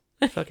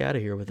 Fuck out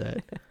of here with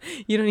that.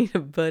 You don't need a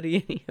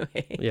buddy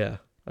anyway. Yeah.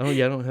 I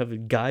don't have a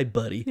guy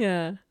buddy.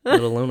 Yeah. Let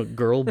alone a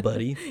girl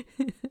buddy.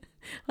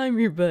 I'm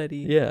your buddy.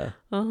 Yeah.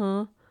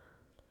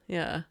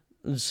 Yeah.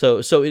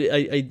 So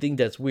I think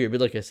that's weird,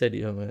 but like I said,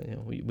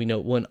 we know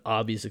one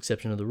obvious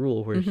exception to the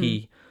rule where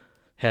he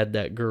had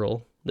that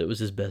girl that was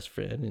his best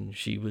friend, and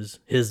she was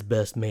his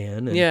best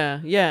man. And,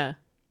 yeah,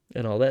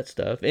 and all that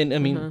stuff. And I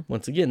mean,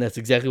 once again, that's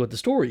exactly what the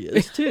story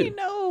is too. I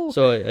know.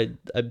 So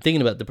I'm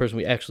thinking about the person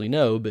we actually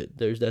know, but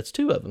that's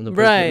two of them. The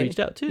person that reached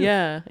out too.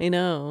 Yeah, I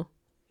know.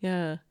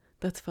 Yeah,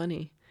 that's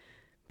funny,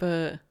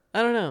 but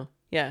I don't know.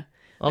 Yeah.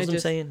 All I'm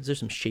saying is there's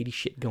some shady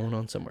shit going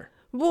on somewhere.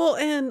 Well,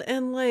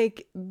 and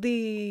like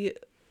the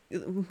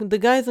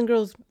guys and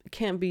girls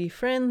can't be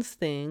friends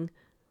thing,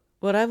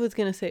 what I was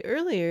going to say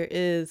earlier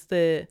is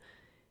that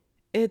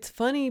it's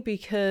funny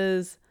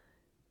because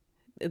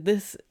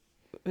this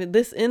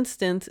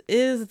instance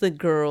is the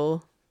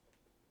girl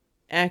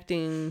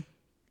acting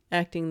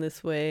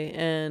this way,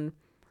 and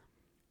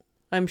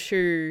I'm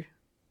sure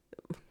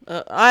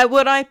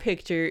what I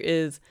picture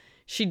is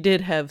she did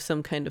have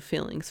some kind of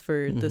feelings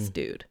for this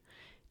dude,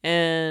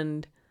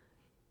 and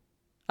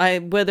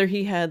whether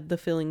he had the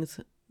feelings,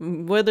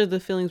 whether the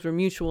feelings were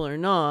mutual or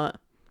not,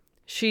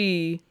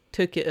 she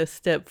took it a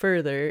step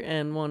further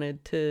and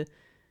wanted to,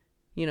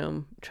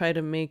 try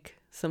to make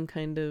some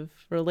kind of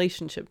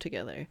relationship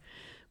together.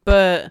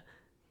 But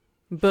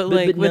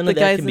like with the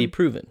guys, can be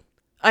proven.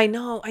 I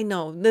know. I'm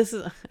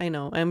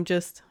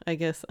just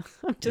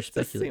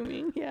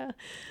assuming. Yeah.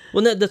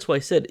 Well, that's why I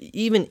said,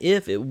 even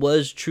if it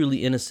was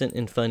truly innocent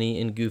and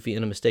funny and goofy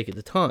and a mistake at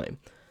the time,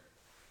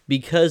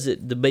 because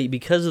of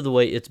the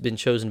way it's been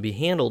chosen to be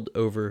handled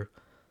over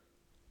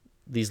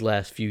these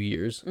last few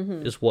years,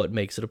 is what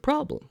makes it a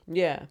problem.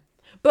 Yeah.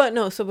 But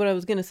no, so what I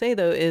was going to say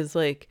though is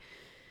like,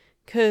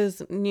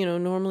 because,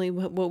 normally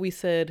what we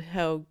said,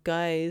 how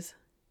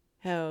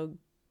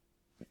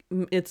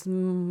it's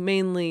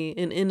mainly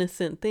an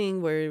innocent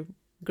thing where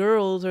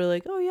girls are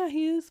like, oh yeah,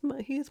 he is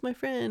my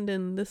friend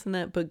and this and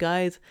that, but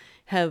guys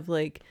have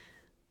like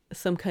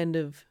some kind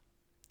of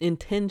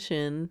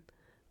intention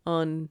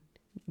on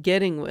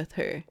getting with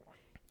her.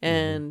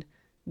 And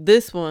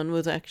this one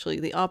was actually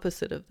the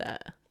opposite of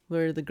that,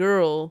 where the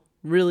girl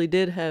really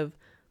did have,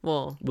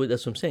 well,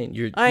 that's what I'm saying.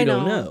 You don't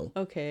know.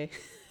 Okay.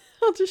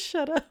 I'll just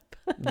shut up.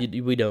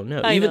 We don't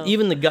know. I know.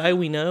 Even the guy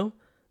we know,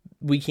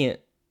 you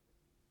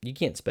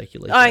can't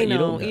speculate. I You know,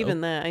 don't know.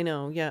 even that. I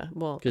know. Yeah.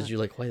 Well, because you're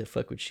like, why the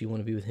fuck would she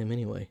want to be with him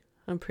anyway?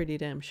 I'm pretty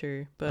damn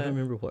sure. But I don't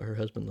remember what her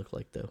husband looked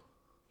like though.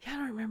 Yeah, I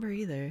don't remember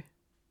either.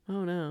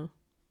 Oh no.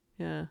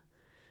 Yeah.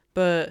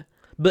 But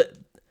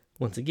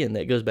once again,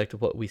 that goes back to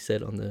what we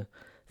said on the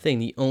thing.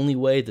 The only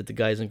way that the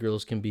guys and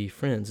girls can be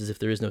friends is if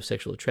there is no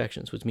sexual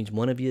attractions, which means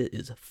one of you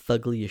is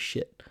fugly as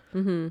shit.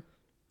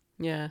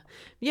 Yeah.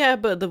 Yeah,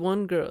 but the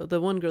one girl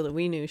that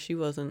we knew, she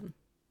wasn't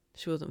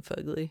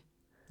fugly.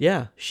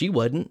 Yeah, she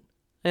wasn't.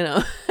 I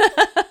know.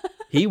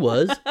 He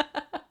was.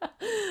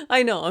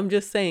 I know. I'm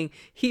just saying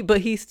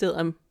he's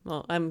still.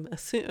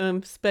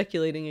 I'm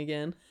speculating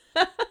again.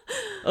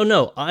 Oh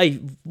no,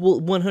 I will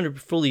 100%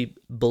 fully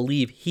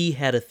believe he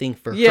had a thing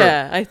for her.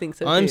 Yeah, I think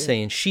so. I'm too.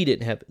 saying she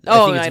didn't have.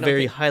 I think it's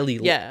very highly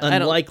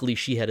unlikely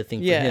she had a thing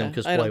for him,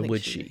 because why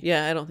would she?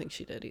 Yeah, I don't think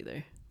she did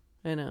either.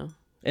 I know.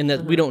 And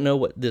that we don't know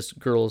what this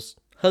girl's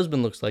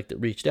husband looks like that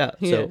reached out,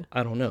 so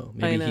I don't know.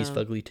 Maybe he's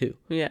fugly too.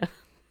 Yeah,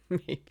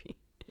 maybe.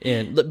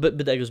 And but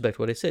that goes back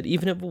to what I said.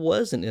 Even if it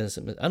was an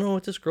innocent, I don't know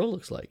what this girl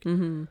looks like. I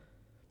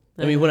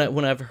mean,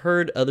 when I've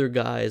heard other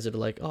guys that are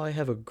like, "Oh, I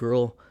have a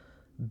girl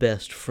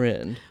best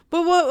friend,"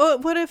 but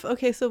what if?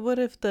 Okay, so what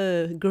if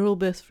the girl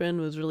best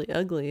friend was really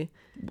ugly?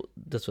 Well,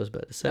 that's what I was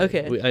about to say.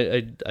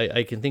 Okay,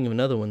 I can think of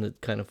another one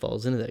that kind of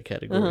falls into that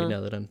category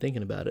now that I'm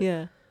thinking about it.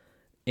 Yeah,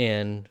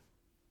 and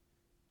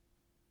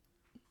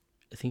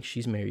I think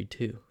she's married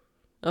too.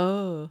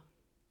 Oh,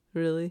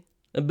 really?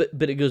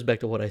 But it goes back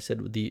to what I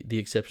said. With the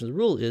exception to the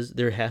rule is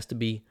there has to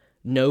be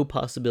no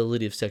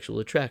possibility of sexual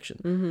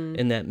attraction,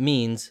 and that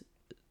means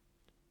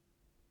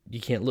you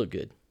can't look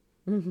good.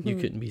 You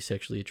couldn't be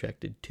sexually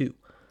attracted to.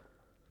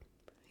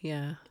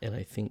 Yeah. And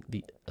I think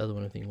the other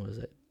one was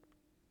that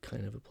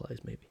kind of applies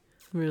maybe.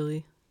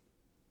 Really?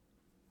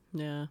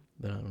 Yeah.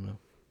 But I don't know.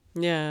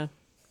 Yeah.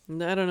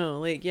 I don't know.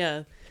 Like,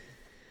 yeah.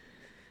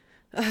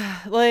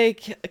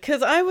 Like,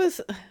 because of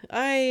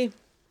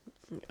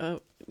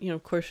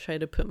course, try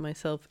to put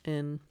myself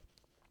in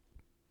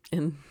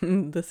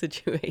the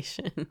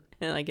situation,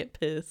 and I get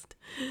pissed.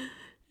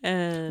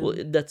 And well,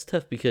 that's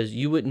tough because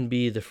you wouldn't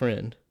be the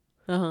friend,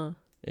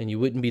 and you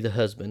wouldn't be the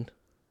husband,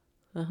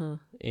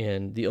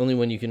 and the only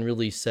one you can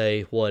really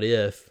say what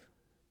if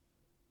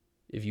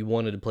you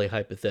wanted to play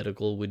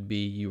hypothetical would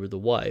be you were the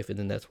wife, and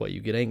then that's why you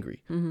get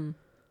angry.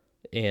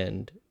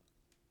 And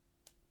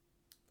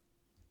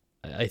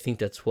I think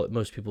that's what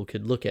most people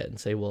could look at and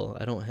say, well,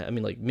 I don't have, I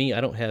mean, like me,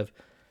 I don't have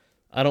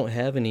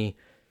any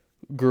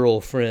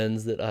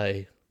girlfriends that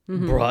I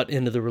brought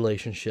into the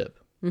relationship.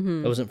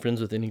 I wasn't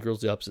friends with any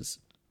girls the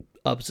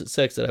opposite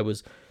sex that I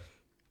was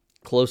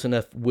close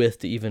enough with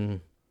to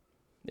even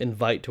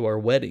invite to our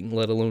wedding,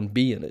 let alone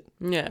be in it.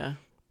 Yeah.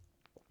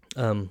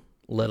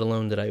 Let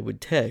alone that I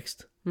would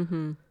text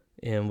and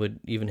would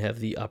even have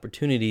the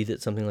opportunity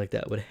that something like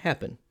that would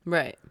happen.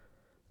 Right.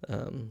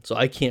 So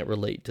I can't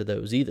relate to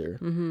those either,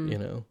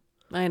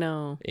 I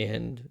know.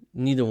 And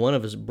neither one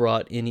of us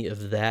brought any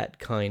of that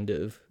kind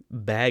of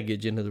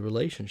baggage into the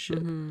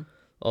relationship.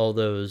 All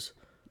those,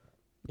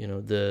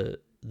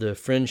 the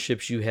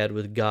friendships you had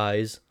with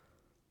guys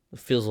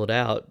fizzled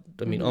out,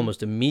 I mean,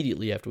 almost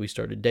immediately after we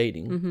started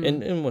dating.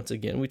 And once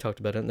again, we talked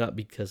about it, not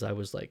because I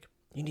was like,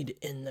 you need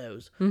to end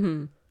those.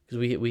 Because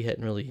we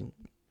hadn't really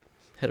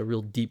had a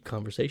real deep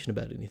conversation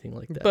about anything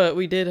like that. But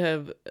we did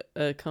have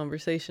a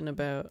conversation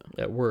about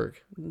at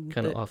work,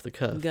 kind of off the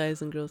cuff.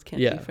 Guys and girls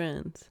can't be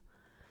friends.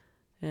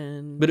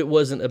 But it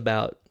wasn't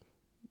about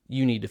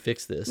you need to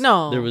fix this.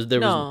 No, there was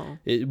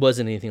it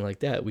wasn't anything like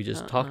that. We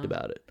just talked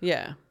about it.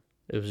 Yeah,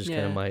 it was just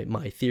kind of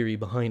my theory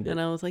behind it.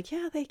 And I was like,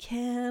 yeah, they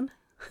can.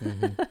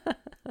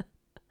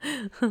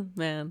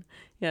 Man,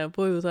 yeah,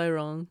 boy, was I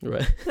wrong.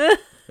 Right.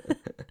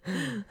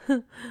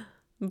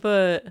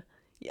 But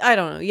I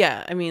don't know.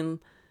 Yeah, I mean,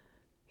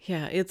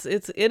 yeah, it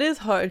is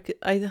hard.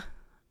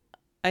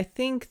 I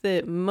think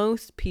that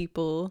most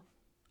people,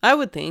 I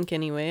would think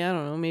anyway, I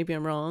don't know, maybe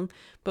I'm wrong,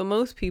 but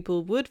most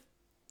people would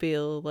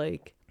feel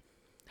like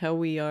how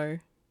we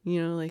are,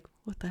 like,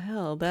 what the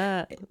hell,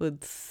 that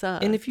would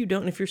suck. And if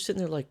you're sitting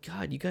there like,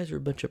 God, you guys are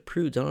a bunch of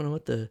prudes, I don't know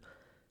what the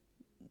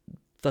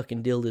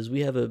fucking deal is.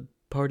 We have a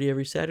party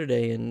every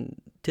Saturday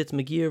and Tits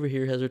McGee over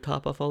here has her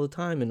top off all the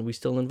time and we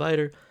still invite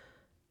her.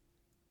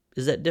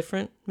 Is that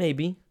different?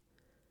 Maybe.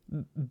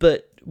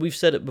 But we've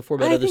said it before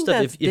about other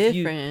stuff. If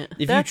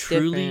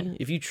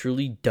you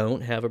truly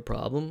don't have a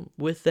problem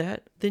with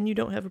that, then you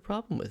don't have a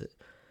problem with it.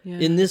 Yeah.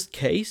 In this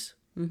case,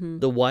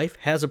 the wife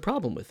has a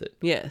problem with it.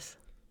 Yes.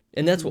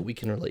 And that's what we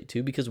can relate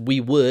to, because we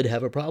would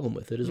have a problem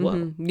with it as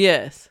well.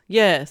 Yes.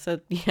 Yeah.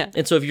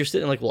 And so if you're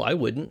sitting like, well, I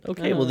wouldn't.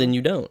 Okay, well then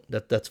you don't.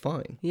 That's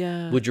fine.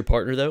 Yeah. Would your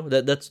partner though?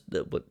 That's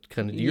what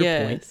kind of to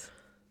your point.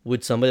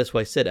 Would somebody? That's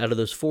why I said out of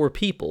those 4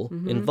 people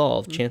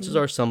involved, chances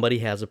are somebody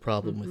has a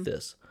problem with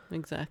this.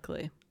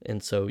 Exactly.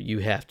 And so you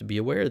have to be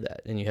aware of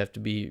that, and you have to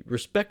be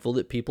respectful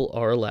that people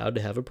are allowed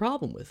to have a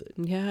problem with it.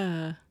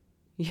 Yeah.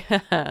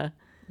 Yeah.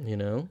 You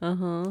know.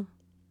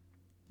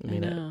 I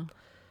mean,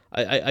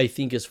 I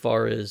think as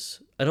far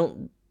as I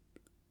don't,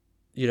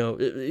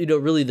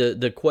 really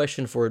the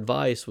question for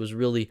advice was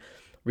really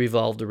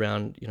revolved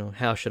around,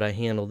 how should I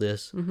handle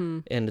this?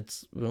 And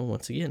it's,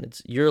 once again,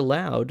 you're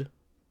allowed,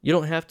 you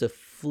don't have to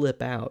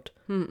flip out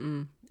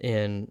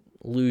and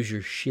lose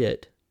your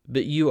shit,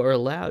 but you are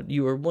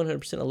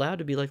 100% allowed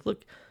to be like,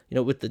 look,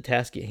 with the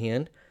task at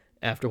hand,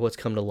 after what's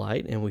come to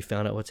light and we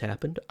found out what's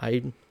happened,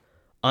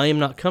 I am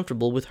not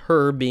comfortable with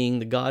her being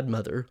the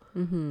godmother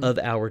of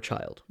our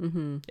child.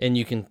 And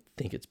you can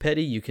think it's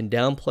petty. You can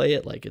downplay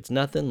it like it's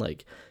nothing.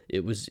 Like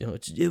it was,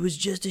 it was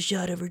just a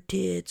shot of her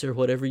tits or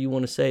whatever you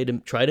want to say to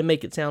try to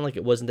make it sound like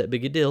it wasn't that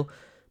big a deal.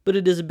 But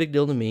it is a big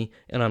deal to me,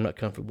 and I'm not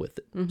comfortable with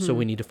it. So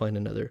we need to find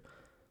another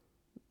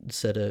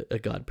set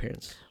of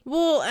godparents.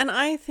 Well, and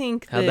I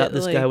think How about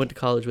this guy I went to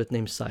college with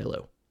named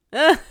Silo?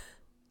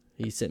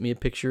 He sent me a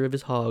picture of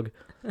his hog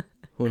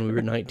when we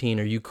were 19.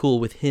 Are you cool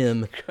with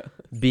him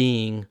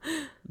being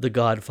the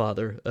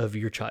godfather of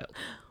your child?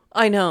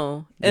 I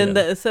know. And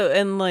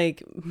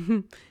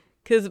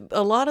because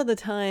a lot of the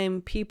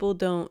time people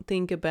don't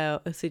think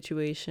about a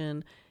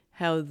situation,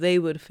 how they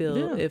would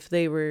feel if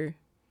they were,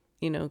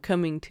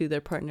 coming to their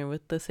partner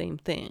with the same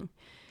thing.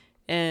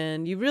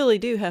 And you really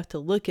do have to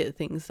look at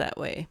things that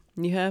way.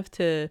 You have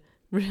to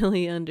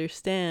really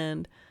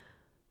understand,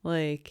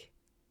 like,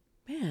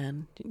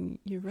 man,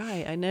 you're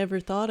right. I never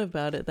thought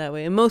about it that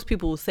way. And most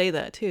people will say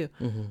that too.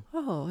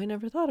 Oh, I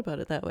never thought about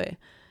it that way.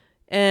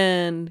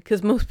 And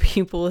because most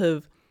people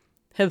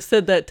have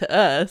said that to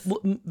us.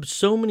 Well,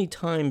 so many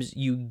times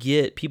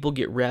people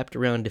get wrapped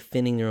around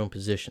defending their own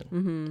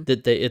position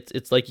that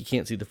it's like you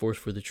can't see the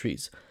forest for the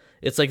trees.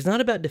 It's like, it's not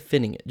about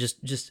defending it.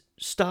 Just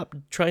stop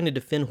trying to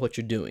defend what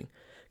you're doing.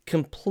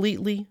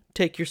 Completely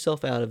take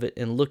yourself out of it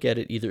and look at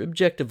it either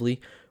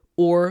objectively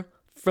or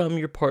from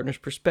your partner's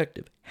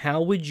perspective.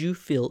 How would you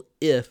feel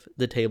if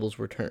the tables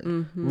were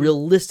turned?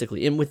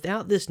 Realistically, and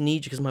without this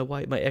knee, because my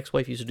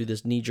ex-wife used to do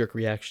this knee-jerk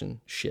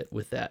reaction shit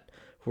with that,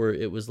 where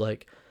it was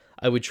like,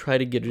 I would try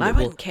to get her to, I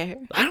wouldn't care.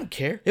 I don't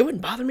care. It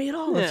wouldn't bother me at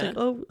all. Yeah. It's like,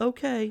 oh,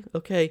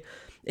 okay.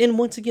 And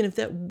once again, if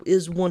that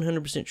is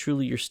 100%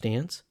 truly your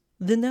stance,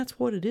 then that's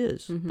what it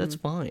is. That's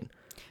fine.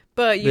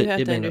 But you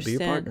have to understand. Not be your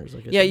partners,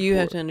 like you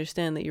have to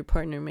understand that your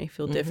partner may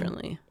feel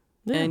differently,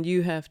 and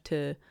you have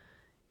to,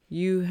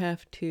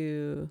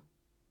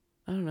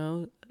 I don't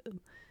know,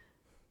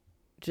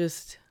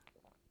 just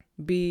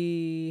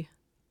be.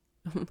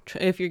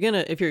 If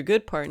you're a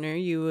good partner,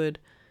 you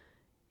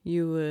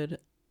would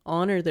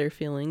honor their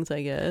feelings,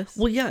 I guess.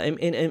 Well, yeah,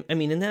 and I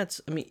mean, in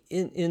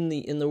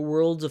the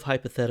worlds of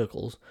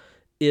hypotheticals,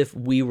 if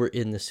we were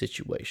in this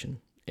situation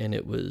and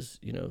it was,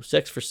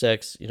 sex for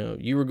sex,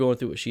 you were going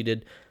through what she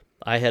did,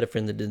 I had a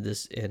friend that did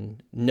this,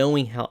 and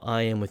knowing how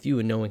I am with you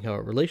and knowing how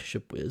our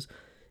relationship is,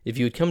 if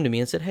you had come to me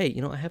and said, hey,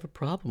 I have a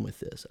problem with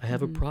this. I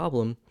have a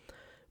problem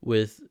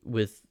with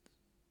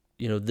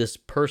this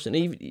person,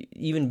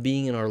 even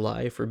being in our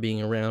life or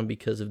being around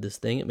because of this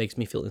thing, it makes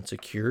me feel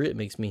insecure. It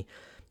makes me,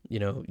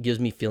 gives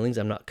me feelings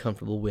I'm not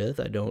comfortable with.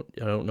 I don't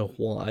know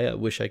why. I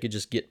wish I could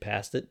just get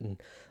past it.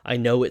 And I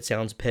know it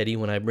sounds petty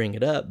when I bring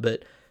it up,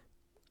 but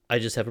I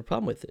just have a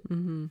problem with it.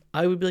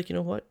 I would be like, you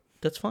know what?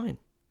 That's fine.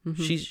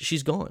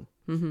 She's gone.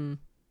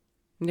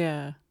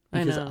 Yeah,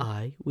 because I know.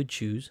 I would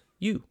choose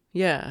you.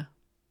 Yeah,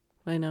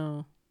 I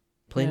know.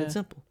 Plain and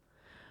simple.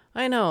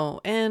 I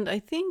know. And I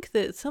think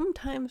that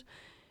sometimes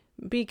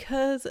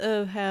because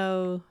of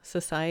how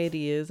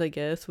society is, I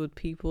guess, with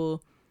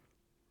people,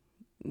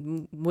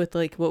 with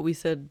like what we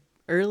said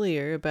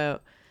earlier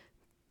about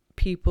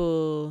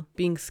people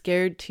being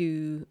scared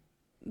to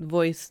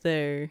voice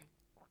their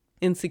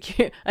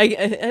insecure. I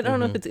don't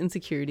know if it's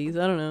insecurities.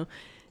 I don't know.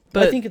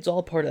 But I think it's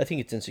all I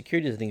think it's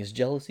insecurities. I think it's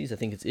jealousies. I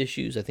think it's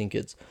issues. I think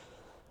it's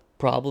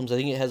problems. I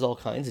think it has all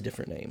kinds of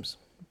different names.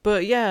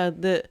 But yeah,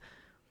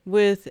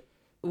 with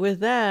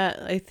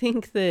that, I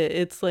think that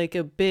it's like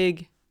a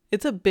big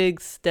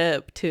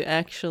step to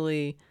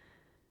actually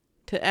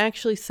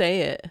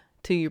say it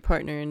to your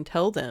partner and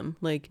tell them,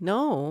 like,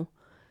 no,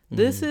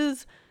 this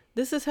is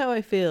how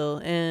I feel,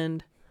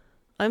 and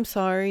I'm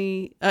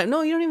sorry.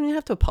 No, you don't even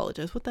have to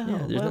apologize. What the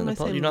hell? Yeah, there's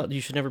nothing.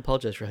 You should never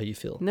apologize for how you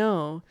feel.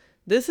 No,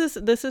 this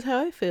is how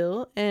I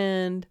feel,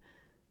 and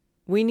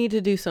we need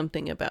to do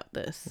something about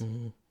this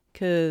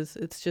because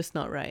it's just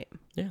not right.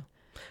 Yeah,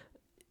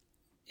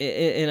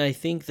 and I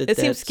think that it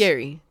seems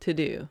scary to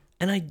do,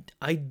 and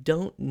I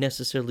don't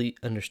necessarily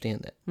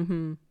understand that.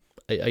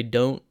 I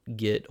don't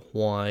get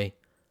why.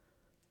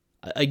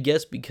 I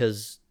guess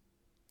because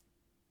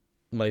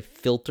my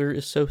filter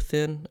is so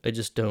thin, I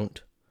just don't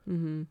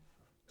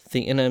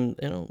think, and I'm,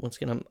 once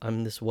again,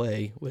 I'm this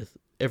way with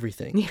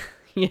everything.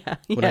 Yeah.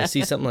 When I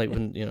see something like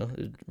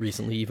when,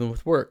 recently, even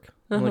with work,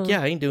 I'm like,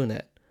 yeah, I ain't doing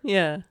that.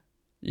 Yeah.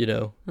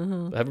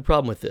 I have a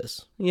problem with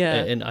this. Yeah.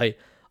 And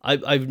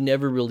I've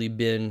never really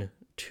been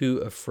too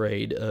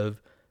afraid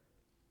of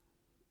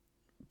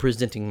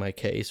presenting my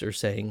case or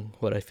saying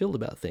what I feel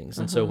about things.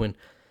 And so when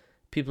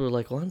people are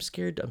like, well, I'm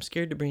scared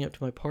to bring up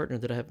to my partner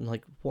that I have,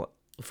 like, what?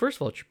 First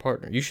of all, it's your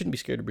partner. You shouldn't be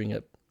scared to bring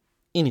up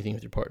anything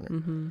with your partner.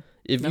 Mm-hmm.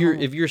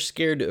 If you're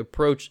scared to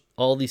approach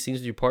all these things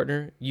with your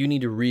partner, you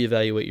need to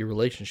reevaluate your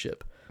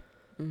relationship.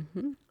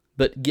 Mm-hmm.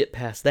 But get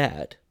past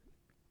that.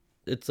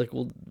 It's like,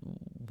 well,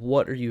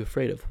 what are you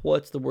afraid of?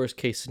 What's the worst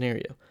case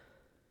scenario?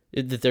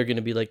 That they're going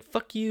to be like,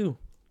 fuck you.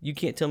 You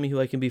can't tell me who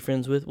I can be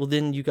friends with. Well,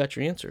 then you got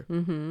your answer.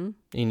 Mm-hmm.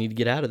 You need to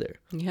get out of there.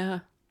 Yeah.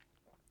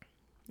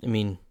 I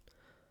mean,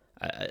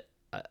 I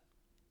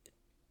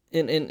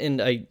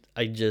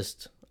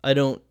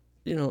don't,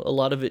 a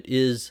lot of it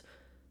is,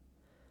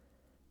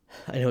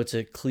 I know it's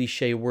a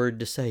cliche word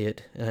to say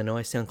it, and I know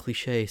I sound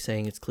cliche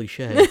saying it's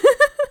cliche.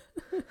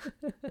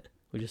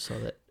 We just saw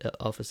that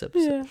Office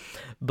episode. Yeah.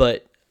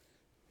 But,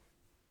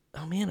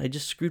 oh man, I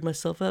just screwed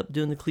myself up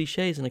doing the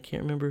cliches, and I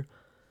can't remember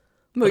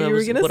what I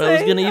was going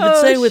to even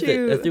say with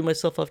it. I threw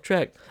myself off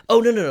track.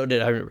 Oh, no,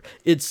 I remember.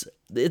 It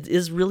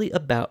is really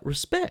about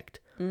respect.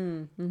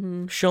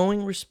 Mm-hmm.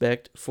 Showing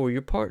respect for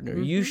your partner.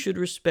 Mm-hmm. You should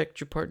respect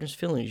your partner's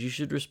feelings. You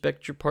should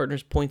respect your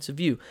partner's points of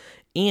view.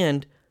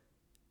 And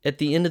at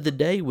the end of the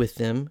day with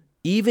them,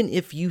 even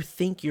if you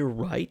think you're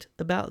right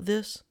about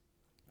this,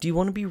 do you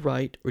want to be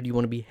right or do you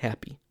want to be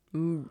happy?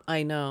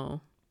 I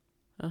know.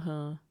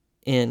 Uh-huh.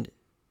 And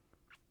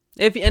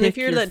if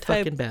you're that type,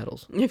 fucking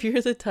battles. If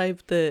you're the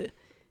type that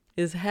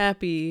is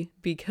happy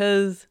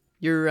because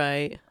you're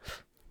right,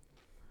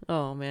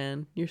 oh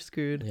man, you're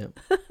screwed. Yep.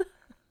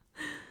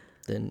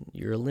 Then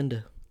you're a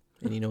Linda.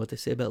 And you know what they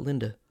say about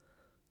Linda?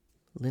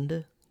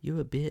 Linda, you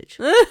a bitch.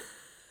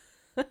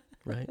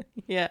 Right?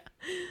 Yeah.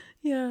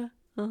 Yeah.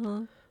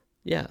 Uh-huh.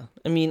 Yeah.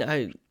 I mean,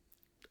 I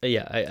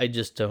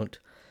just don't.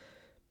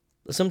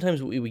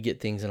 Sometimes we get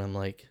things and I'm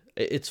like,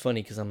 it's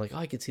funny because I'm like, oh,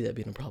 I could see that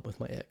being a problem with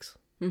my ex.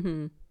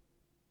 Mm-hmm.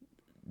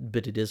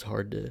 But it is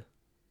hard to,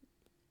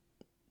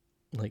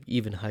 like,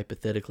 even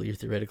hypothetically or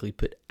theoretically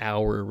put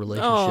our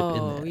relationship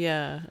in that. Oh,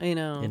 yeah. I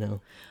know. You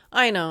know?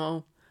 I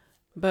know.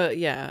 But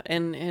yeah,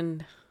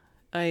 and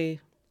I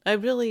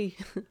really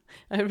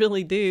I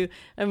really do.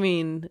 I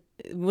mean,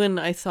 when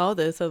I saw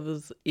this, I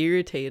was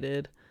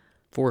irritated.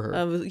 For her.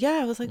 I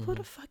was like, what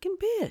a fucking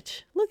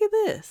bitch. Look at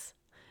this.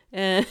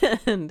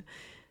 And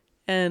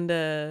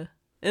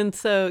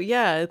so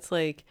yeah, it's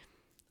like,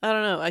 I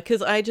don't know,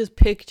 cuz I just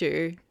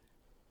picture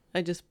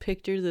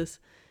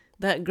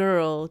that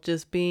girl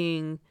just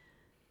being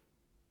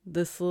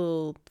this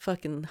little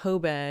fucking hoe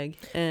bag.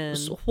 And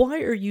so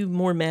why are you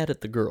more mad at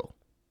the girl?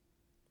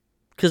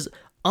 Because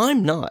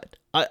I'm not.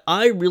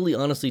 I really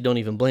honestly don't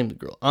even blame the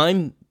girl.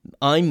 I'm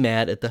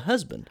mad at the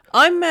husband.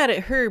 I'm mad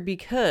at her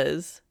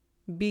because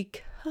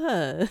what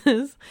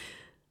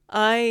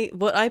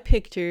I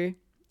picture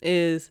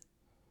is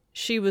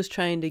she was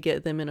trying to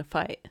get them in a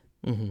fight.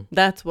 Mm-hmm.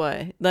 That's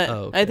why.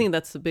 I think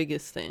that's the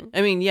biggest thing.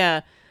 I mean,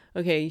 yeah,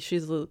 okay, she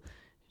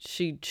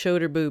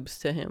showed her boobs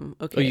to him.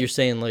 Okay. Oh, you're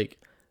saying like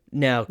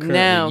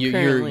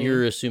currently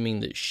you're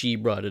assuming that she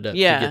brought it up to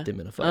get them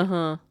in a fight.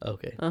 Uh-huh.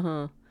 Okay.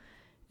 Uh-huh.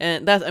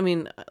 And that's, I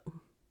mean,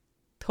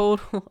 total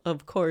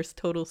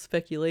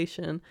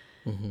speculation.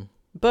 Mm-hmm.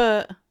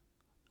 But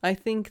I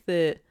think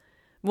that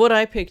what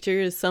I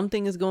picture is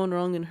something is going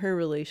wrong in her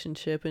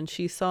relationship, and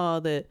she saw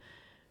that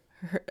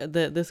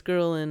this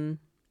girl and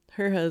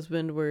her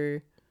husband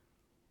were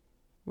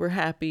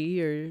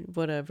happy or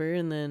whatever,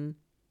 and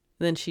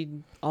then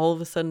she all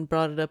of a sudden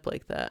brought it up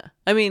like that.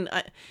 I mean,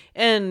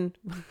 and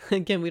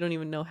again, we don't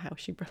even know how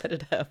she brought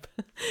it up.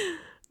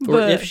 Or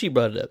if she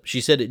brought it up.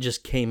 She said it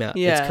just came out.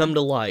 Yeah. It's come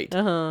to light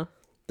that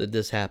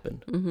this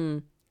happened. Mm-hmm.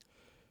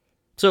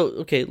 So,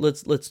 okay,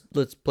 let's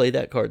play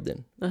that card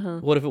then. Uh-huh.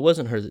 What if it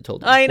wasn't her that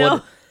told you? I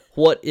know.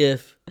 What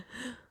if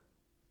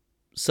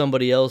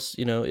somebody else,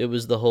 it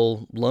was the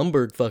whole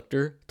Lumberg fucked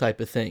her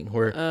type of thing,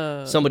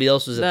 where somebody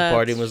else was at the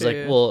party and was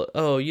like, well,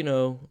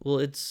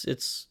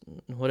 it's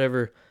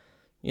whatever,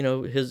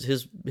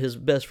 his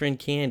best friend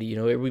Candy,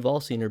 we've all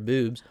seen her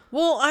boobs.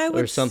 Well, I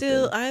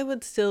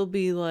would still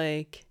be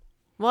like,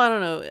 well, I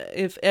don't know.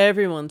 If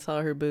everyone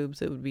saw her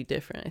boobs, it would be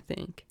different, I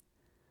think.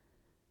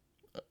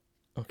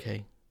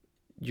 Okay.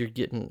 You're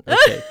getting...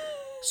 Okay.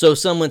 So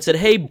someone said,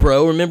 hey,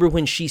 bro, remember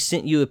when she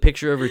sent you a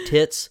picture of her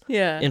tits?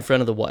 Yeah. In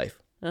front of the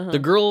wife? Uh-huh. The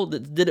girl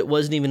that did it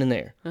wasn't even in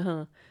there.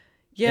 Uh-huh.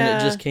 Yeah.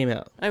 And it just came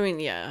out. I mean,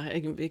 yeah.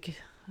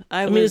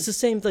 I mean, it's the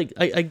same thing.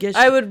 I guess...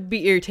 I would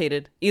be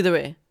irritated either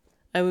way.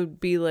 I would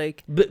be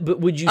like... But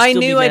would you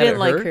still be mad at her? I knew I didn't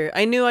like her.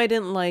 I knew I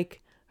didn't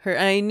like her.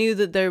 I knew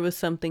that there was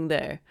something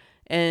there.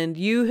 And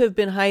you have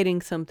been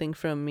hiding something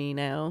from me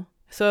now.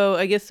 So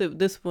I guess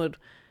this would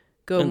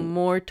go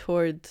more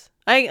towards...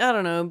 I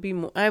don't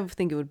know. I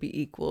think it would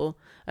be equal.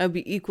 I would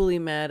be equally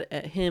mad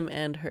at him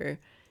and her.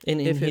 And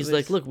he's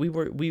like, look, we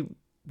weren't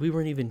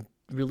even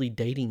really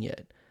dating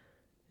yet.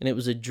 and it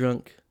was a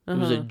drunk. It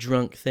was a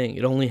drunk thing.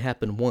 It only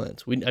happened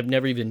once. I've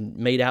never even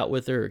made out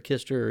with her or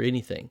kissed her or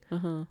anything.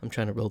 I'm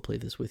trying to role play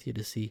this with you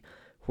to see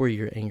where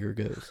your anger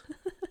goes.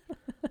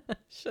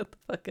 Shut the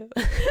fuck up.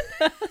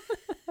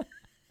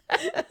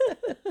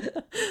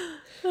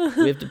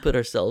 We have to put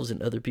ourselves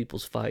in other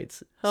people's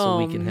fights so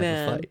we can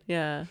have a fight.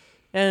 Yeah.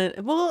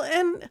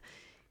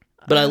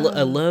 But I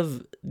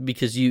love,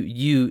 because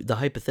you the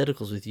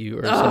hypotheticals with you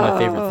are some of my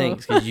favorite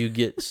things, because you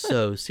get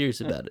so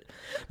serious about it.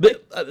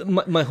 But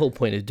my whole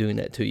point of doing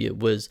that to you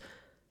was,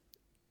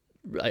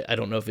 I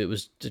don't know if it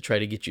was to try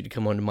to get you to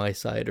come onto my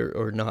side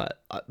or not,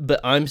 but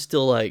I'm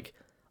still like,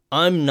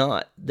 I'm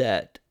not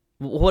that,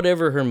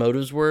 whatever her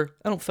motives were,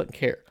 I don't fucking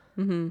care.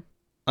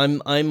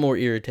 I'm more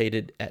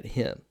irritated at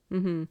him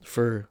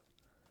for,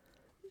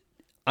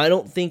 I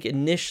don't think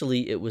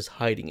initially it was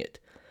hiding it.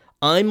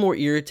 I'm more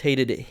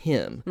irritated at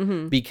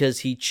him because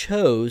he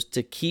chose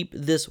to keep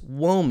this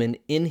woman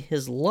in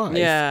his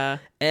life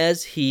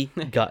as he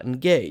got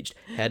engaged,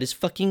 had his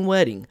fucking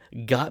wedding,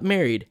 got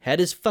married, had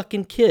his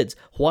fucking kids.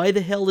 Why the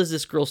hell is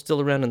this girl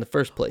still around in the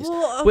first place?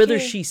 Well, okay. Whether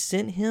she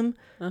sent him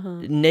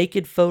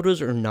naked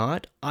photos or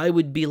not, I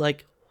would be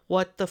like,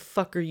 what the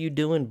fuck are you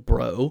doing,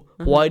 bro?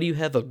 Why do you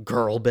have a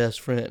girl best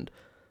friend?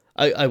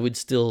 I would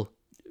still,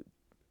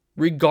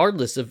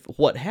 regardless of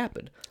what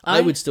happened, I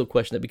would still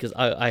question that, because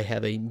I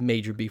have a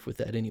major beef with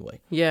that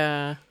anyway.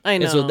 Yeah, I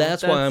know. And so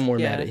that's why I'm more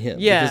mad at him.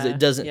 Yeah, because it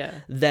doesn't. Yeah.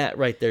 That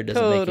right there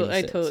doesn't make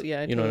any sense.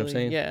 You know what I'm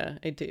saying? Yeah,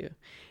 I do.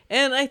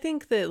 And I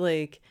think that,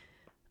 like,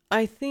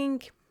 and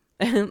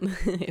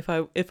if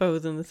I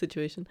was in the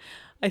situation,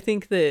 I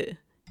think that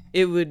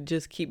it would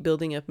just keep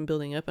building up,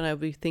 and I would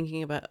be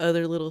thinking about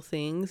other little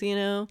things, you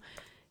know,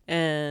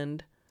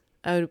 and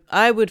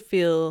I would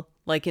feel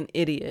like an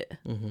idiot.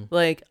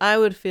 Like, I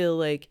would feel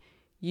like,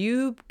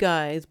 you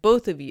guys,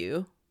 both of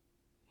you,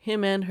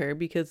 him and her,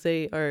 because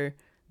they are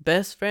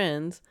best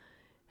friends,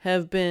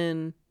 have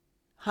been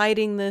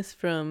hiding this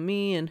from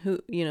me and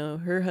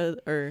her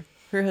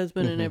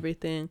husband and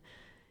everything.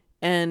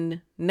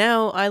 And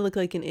now I look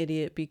like an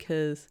idiot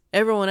because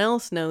everyone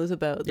else knows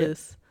about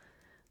this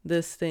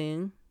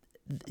thing.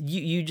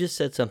 You just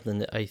said something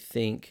that I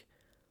think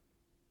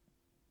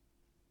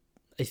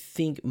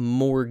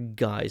more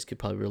guys could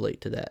probably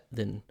relate to that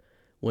than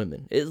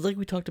women. It's like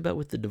we talked about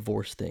with the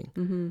divorce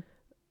thing.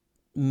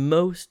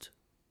 Most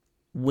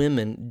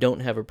women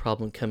don't have a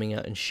problem coming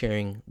out and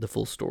sharing the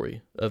full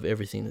story of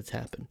everything that's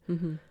happened.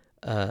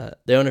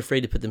 They aren't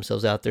afraid to put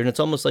themselves out there, and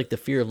it's almost like the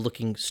fear of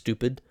looking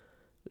stupid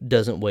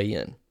doesn't weigh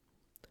in.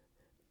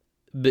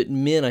 But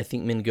men, I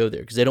think men go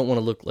there because they don't want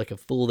to look like a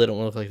fool. They don't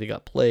want to look like they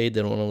got played.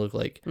 They don't want to look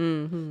like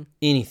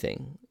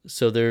anything.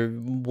 So they're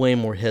way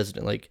more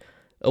hesitant. Like,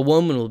 a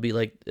woman will be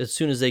like, as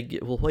soon as they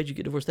get, well, why'd you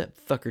get divorced? That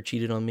fucker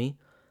cheated on me.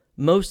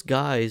 Most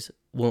guys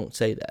won't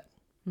say that.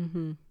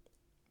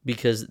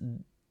 Because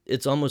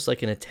it's almost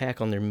like an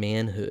attack on their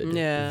manhood.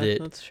 Yeah,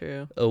 that's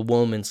true. A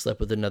woman slept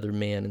with another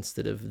man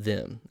instead of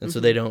them. And so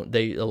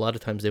a lot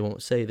of times they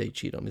won't say they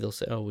cheat on me. They'll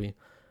say, oh,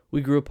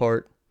 we grew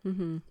apart.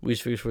 We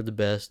just figured for the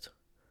best.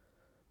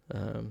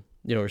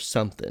 Or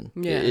something.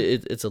 Yeah.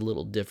 It's a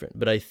little different.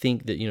 But I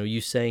think that,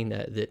 you saying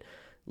that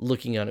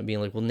looking at it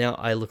being like, well, now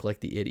I look like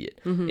the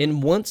idiot.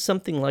 And once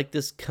something like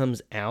this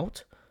comes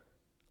out,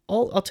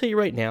 I'll tell you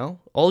right now,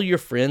 all your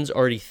friends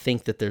already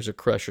think that there's a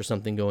crush or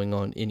something going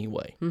on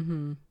anyway.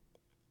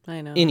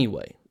 I know.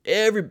 Anyway,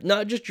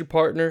 not just your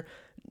partner,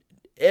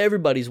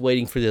 everybody's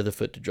waiting for the other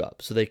foot to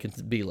drop so they can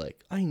be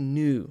like, I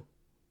knew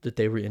that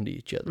they were into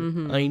each other.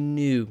 I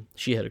knew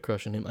she had a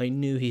crush on him. I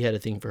knew he had a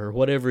thing for her,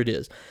 whatever it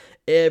is.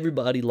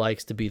 Everybody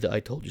likes to be the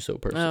I told you so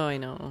person. Oh, I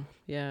know.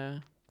 Yeah.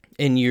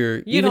 And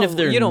you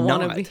don't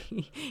want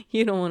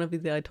to be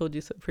the I told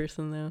you so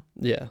person, though.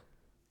 Yeah.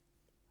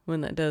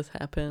 When that does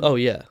happen. Oh,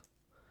 yeah.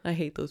 I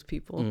hate those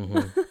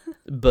people.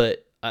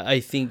 But I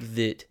think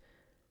that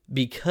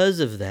because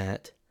of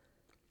that,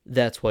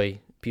 that's why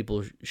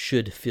people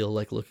should feel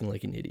like looking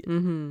like an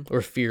idiot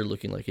or fear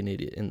looking like an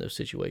idiot in those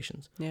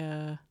situations.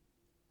 Yeah,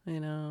 I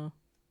know.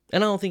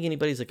 And I don't think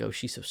anybody's like, oh,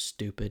 she's so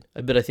stupid.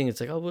 But I think it's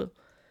like, oh, well,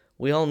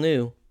 we all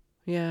knew.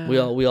 Yeah.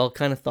 We all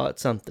kind of thought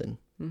something.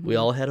 We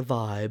all had a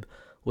vibe.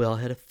 We all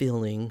had a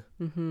feeling.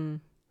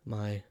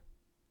 My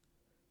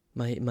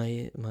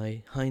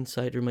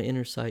hindsight or my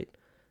inner sight,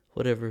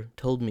 whatever,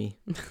 told me.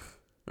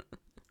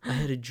 I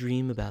had a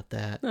dream about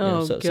that.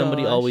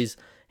 Somebody always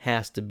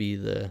has to be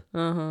the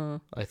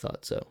I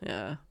thought so.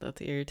 Yeah,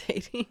 that's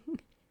irritating.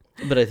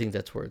 But I think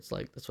that's where it's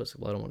like, that's why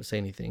I don't want to say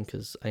anything,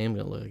 because I am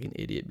going to look like an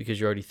idiot, because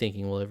you're already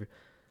thinking, well,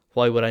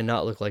 why would I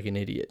not look like an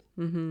idiot?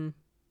 I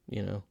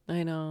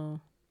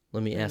know.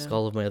 Let me ask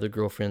all of my other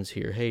girlfriends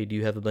here, hey, do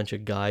you have a bunch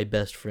of guy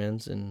best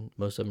friends? And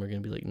most of them are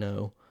going to be like,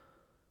 no.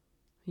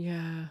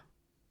 Yeah,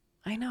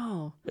 I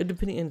know.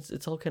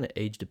 It's all kind of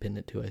age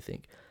dependent too, I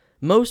think.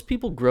 Most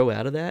people grow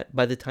out of that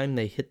by the time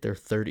they hit their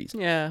 30s.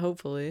 Yeah,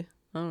 hopefully.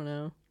 I don't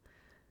know.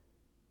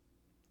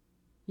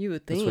 You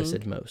would think. That's why I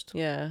said most.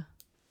 Yeah.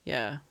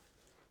 Yeah.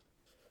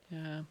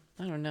 Yeah.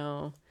 I don't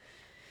know.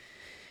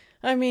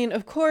 I mean,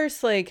 of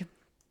course, like,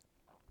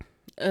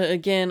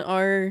 again,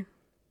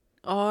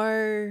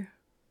 our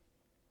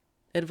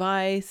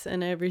advice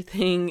and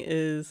everything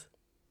is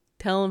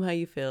tell them how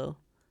you feel.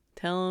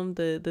 Tell them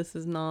that this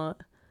is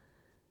not,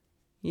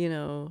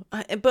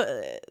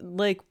 but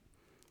like,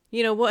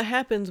 what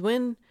happens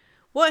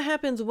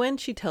when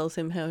she tells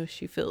him how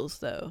she feels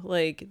though?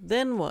 Like,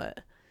 then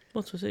what?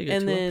 Well, so you got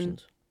two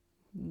options.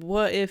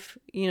 What if,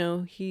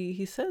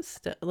 he says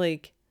stuff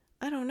like,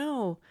 I don't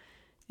know.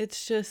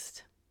 It's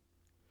just,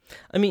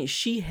 I mean,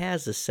 she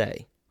has a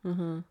say.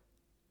 Mm-hmm.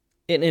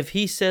 And if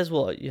he says,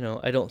 well,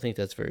 I don't think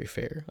that's very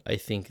fair. I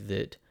think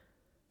that,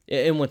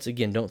 and once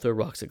again, don't throw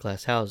rocks at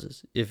glass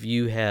houses. If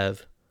you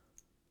have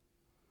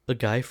a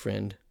guy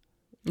friend,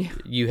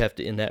 you have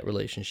to end that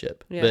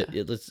relationship. Yeah. But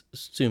let's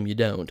assume you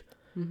don't.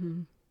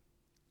 Mm-hmm.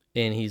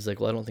 And he's like,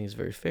 well, I don't think it's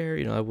very fair.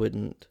 I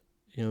wouldn't,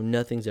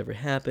 nothing's ever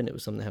happened. It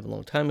was something that happened a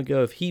long time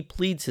ago. If he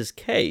pleads his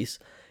case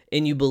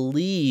and you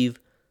believe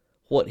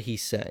what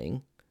he's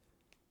saying,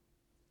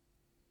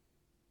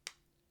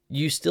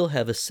 you still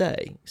have a say.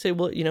 You say,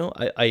 well,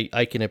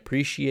 I can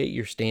appreciate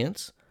your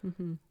stance.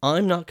 Mm-hmm.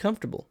 I'm not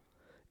comfortable.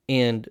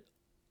 And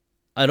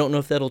I don't know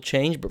if that'll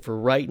change, but for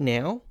right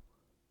now,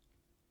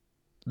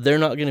 they're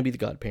not going to be the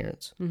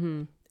godparents.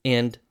 Mm-hmm.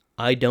 And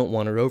I don't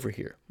want her over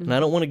here. Mm-hmm. And I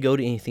don't want to go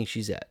to anything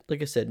she's at.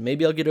 Like I said,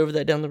 maybe I'll get over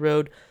that down the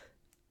road.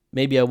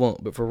 Maybe I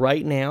won't. But for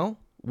right now,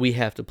 we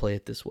have to play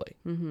it this way.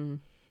 Mm-hmm.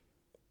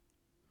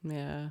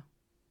 Yeah.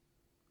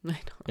 I know.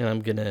 And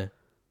I'm going to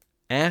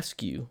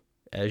ask you,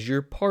 as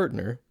your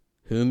partner,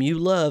 whom you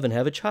love and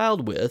have a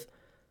child with,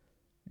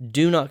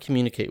 do not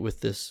communicate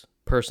with this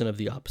person of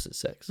the opposite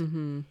sex.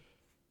 Mm-hmm.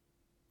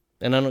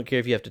 And I don't care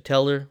if you have to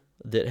tell her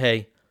that,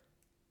 hey,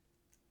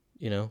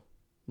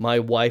 my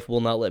wife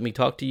will not let me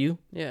talk to you.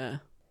 Yeah.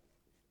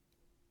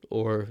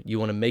 Or you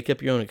want to make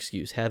up your own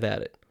excuse, have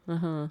at it.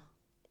 Uh-huh.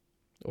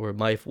 Or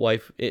my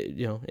wife,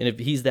 and if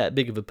he's that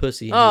big of a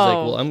pussy, he's like,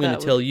 well, I'm going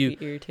to tell you,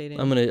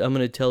 I'm going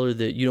to tell her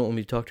that you don't want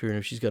me to talk to her, and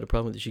if she's got a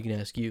problem with it, she can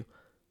ask you.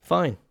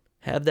 Fine.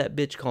 Have that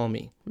bitch call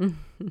me.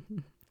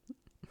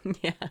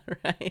 Yeah,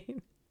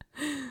 right.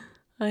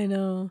 I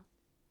know.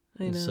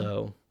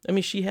 So, I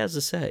mean, she has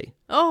a say.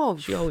 Oh.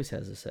 She always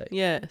has a say.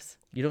 Yes.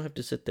 You don't have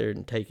to sit there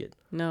and take it.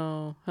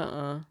 No.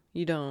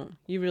 You don't.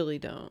 You really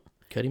don't.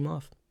 Cut him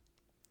off.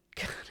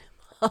 Cut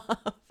him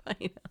off.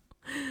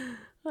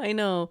 I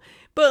know.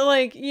 But,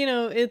 like,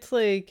 it's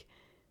like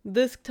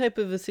this type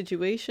of a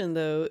situation,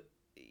 though,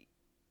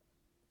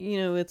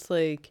 it's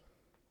like,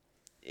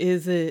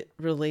 is it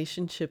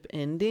relationship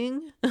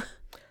ending?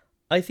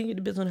 I think it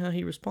depends on how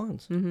he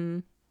responds. Mm-hmm.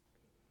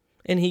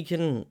 And he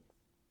can,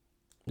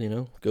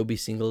 go be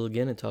single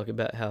again and talk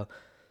about how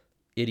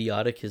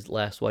idiotic his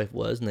last wife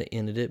was and they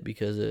ended it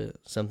because of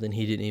something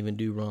he didn't even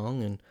do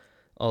wrong and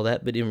all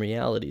that. But in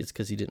reality, it's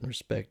because he didn't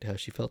respect how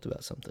she felt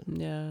about something.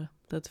 Yeah,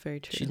 that's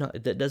very true.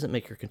 That doesn't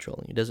make her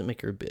controlling. It doesn't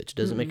make her a bitch. It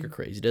doesn't make her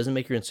crazy. It doesn't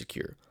make her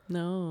insecure.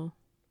 No.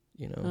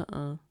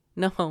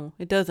 No,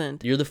 it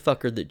doesn't. You're the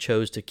fucker that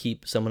chose to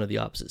keep someone of the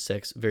opposite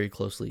sex very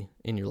closely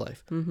in your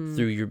life. Mm-hmm.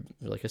 Through your,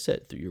 like I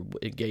said, through your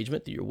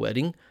engagement, through your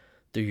wedding,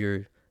 through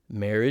your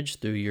marriage,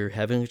 through your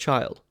having a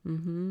child.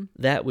 Mm-hmm.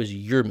 That was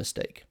your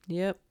mistake.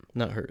 Yep.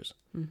 Not hers.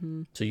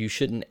 Mm-hmm. So you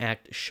shouldn't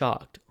act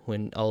shocked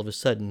when all of a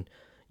sudden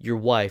your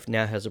wife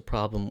now has a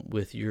problem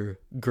with your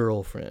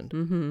girlfriend.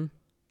 Mm-hmm.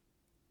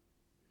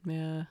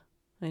 Yeah,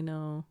 I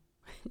know.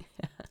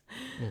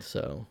 And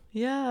so.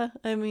 Yeah,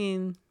 I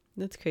mean,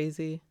 that's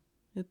crazy.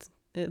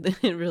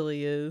 It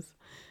really is.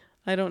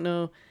 I don't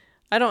know.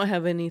 I don't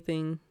have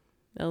anything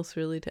else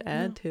really to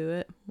add to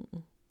it.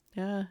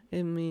 Yeah,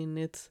 I mean,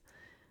 it's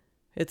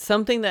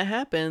something that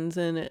happens,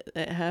 and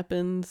it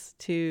happens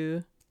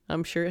to,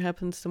 I'm sure it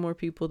happens to more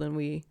people than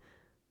we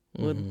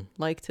would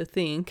like to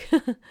think,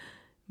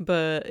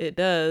 but it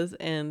does,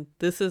 and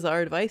this is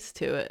our advice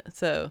to it.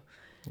 So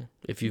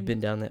if you've been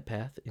down that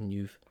path and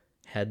you've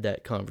had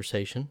that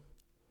conversation,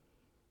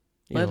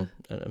 I'm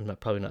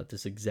probably not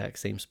this exact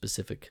same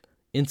specific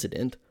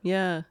incident,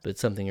 but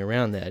something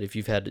around that. If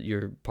you've had,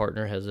 your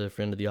partner has a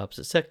friend of the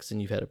opposite sex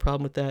and you've had a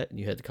problem with that and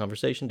you had the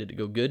conversation, did it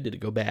go good, did it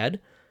go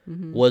bad,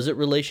 was it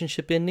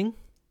relationship ending?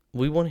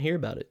 We want to hear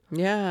about it.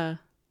 Yeah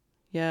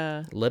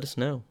Let us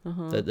know.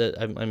 That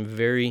I'm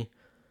very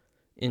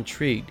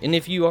intrigued. And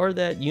if you are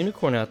that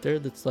unicorn out there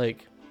that's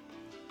like,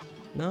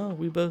 no,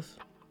 we both,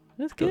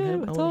 that's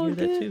good, it's all good.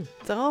 That too.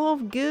 It's all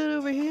good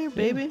over here,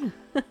 baby.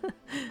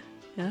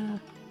 Yeah,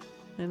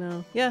 I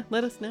know. Yeah,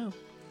 let us know.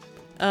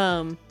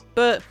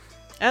 But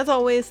as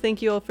always,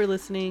 thank you all for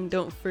listening.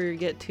 Don't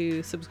forget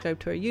to subscribe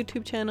to our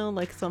YouTube channel,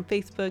 like us on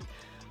Facebook,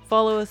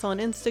 follow us on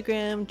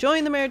Instagram,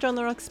 join the Marriage on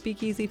the Rocks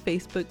Speakeasy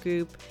Facebook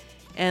group,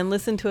 and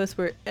listen to us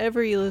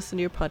wherever you listen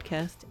to your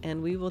podcast.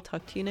 And we will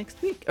talk to you next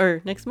week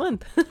or next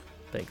month.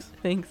 Thanks.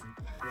 Thanks.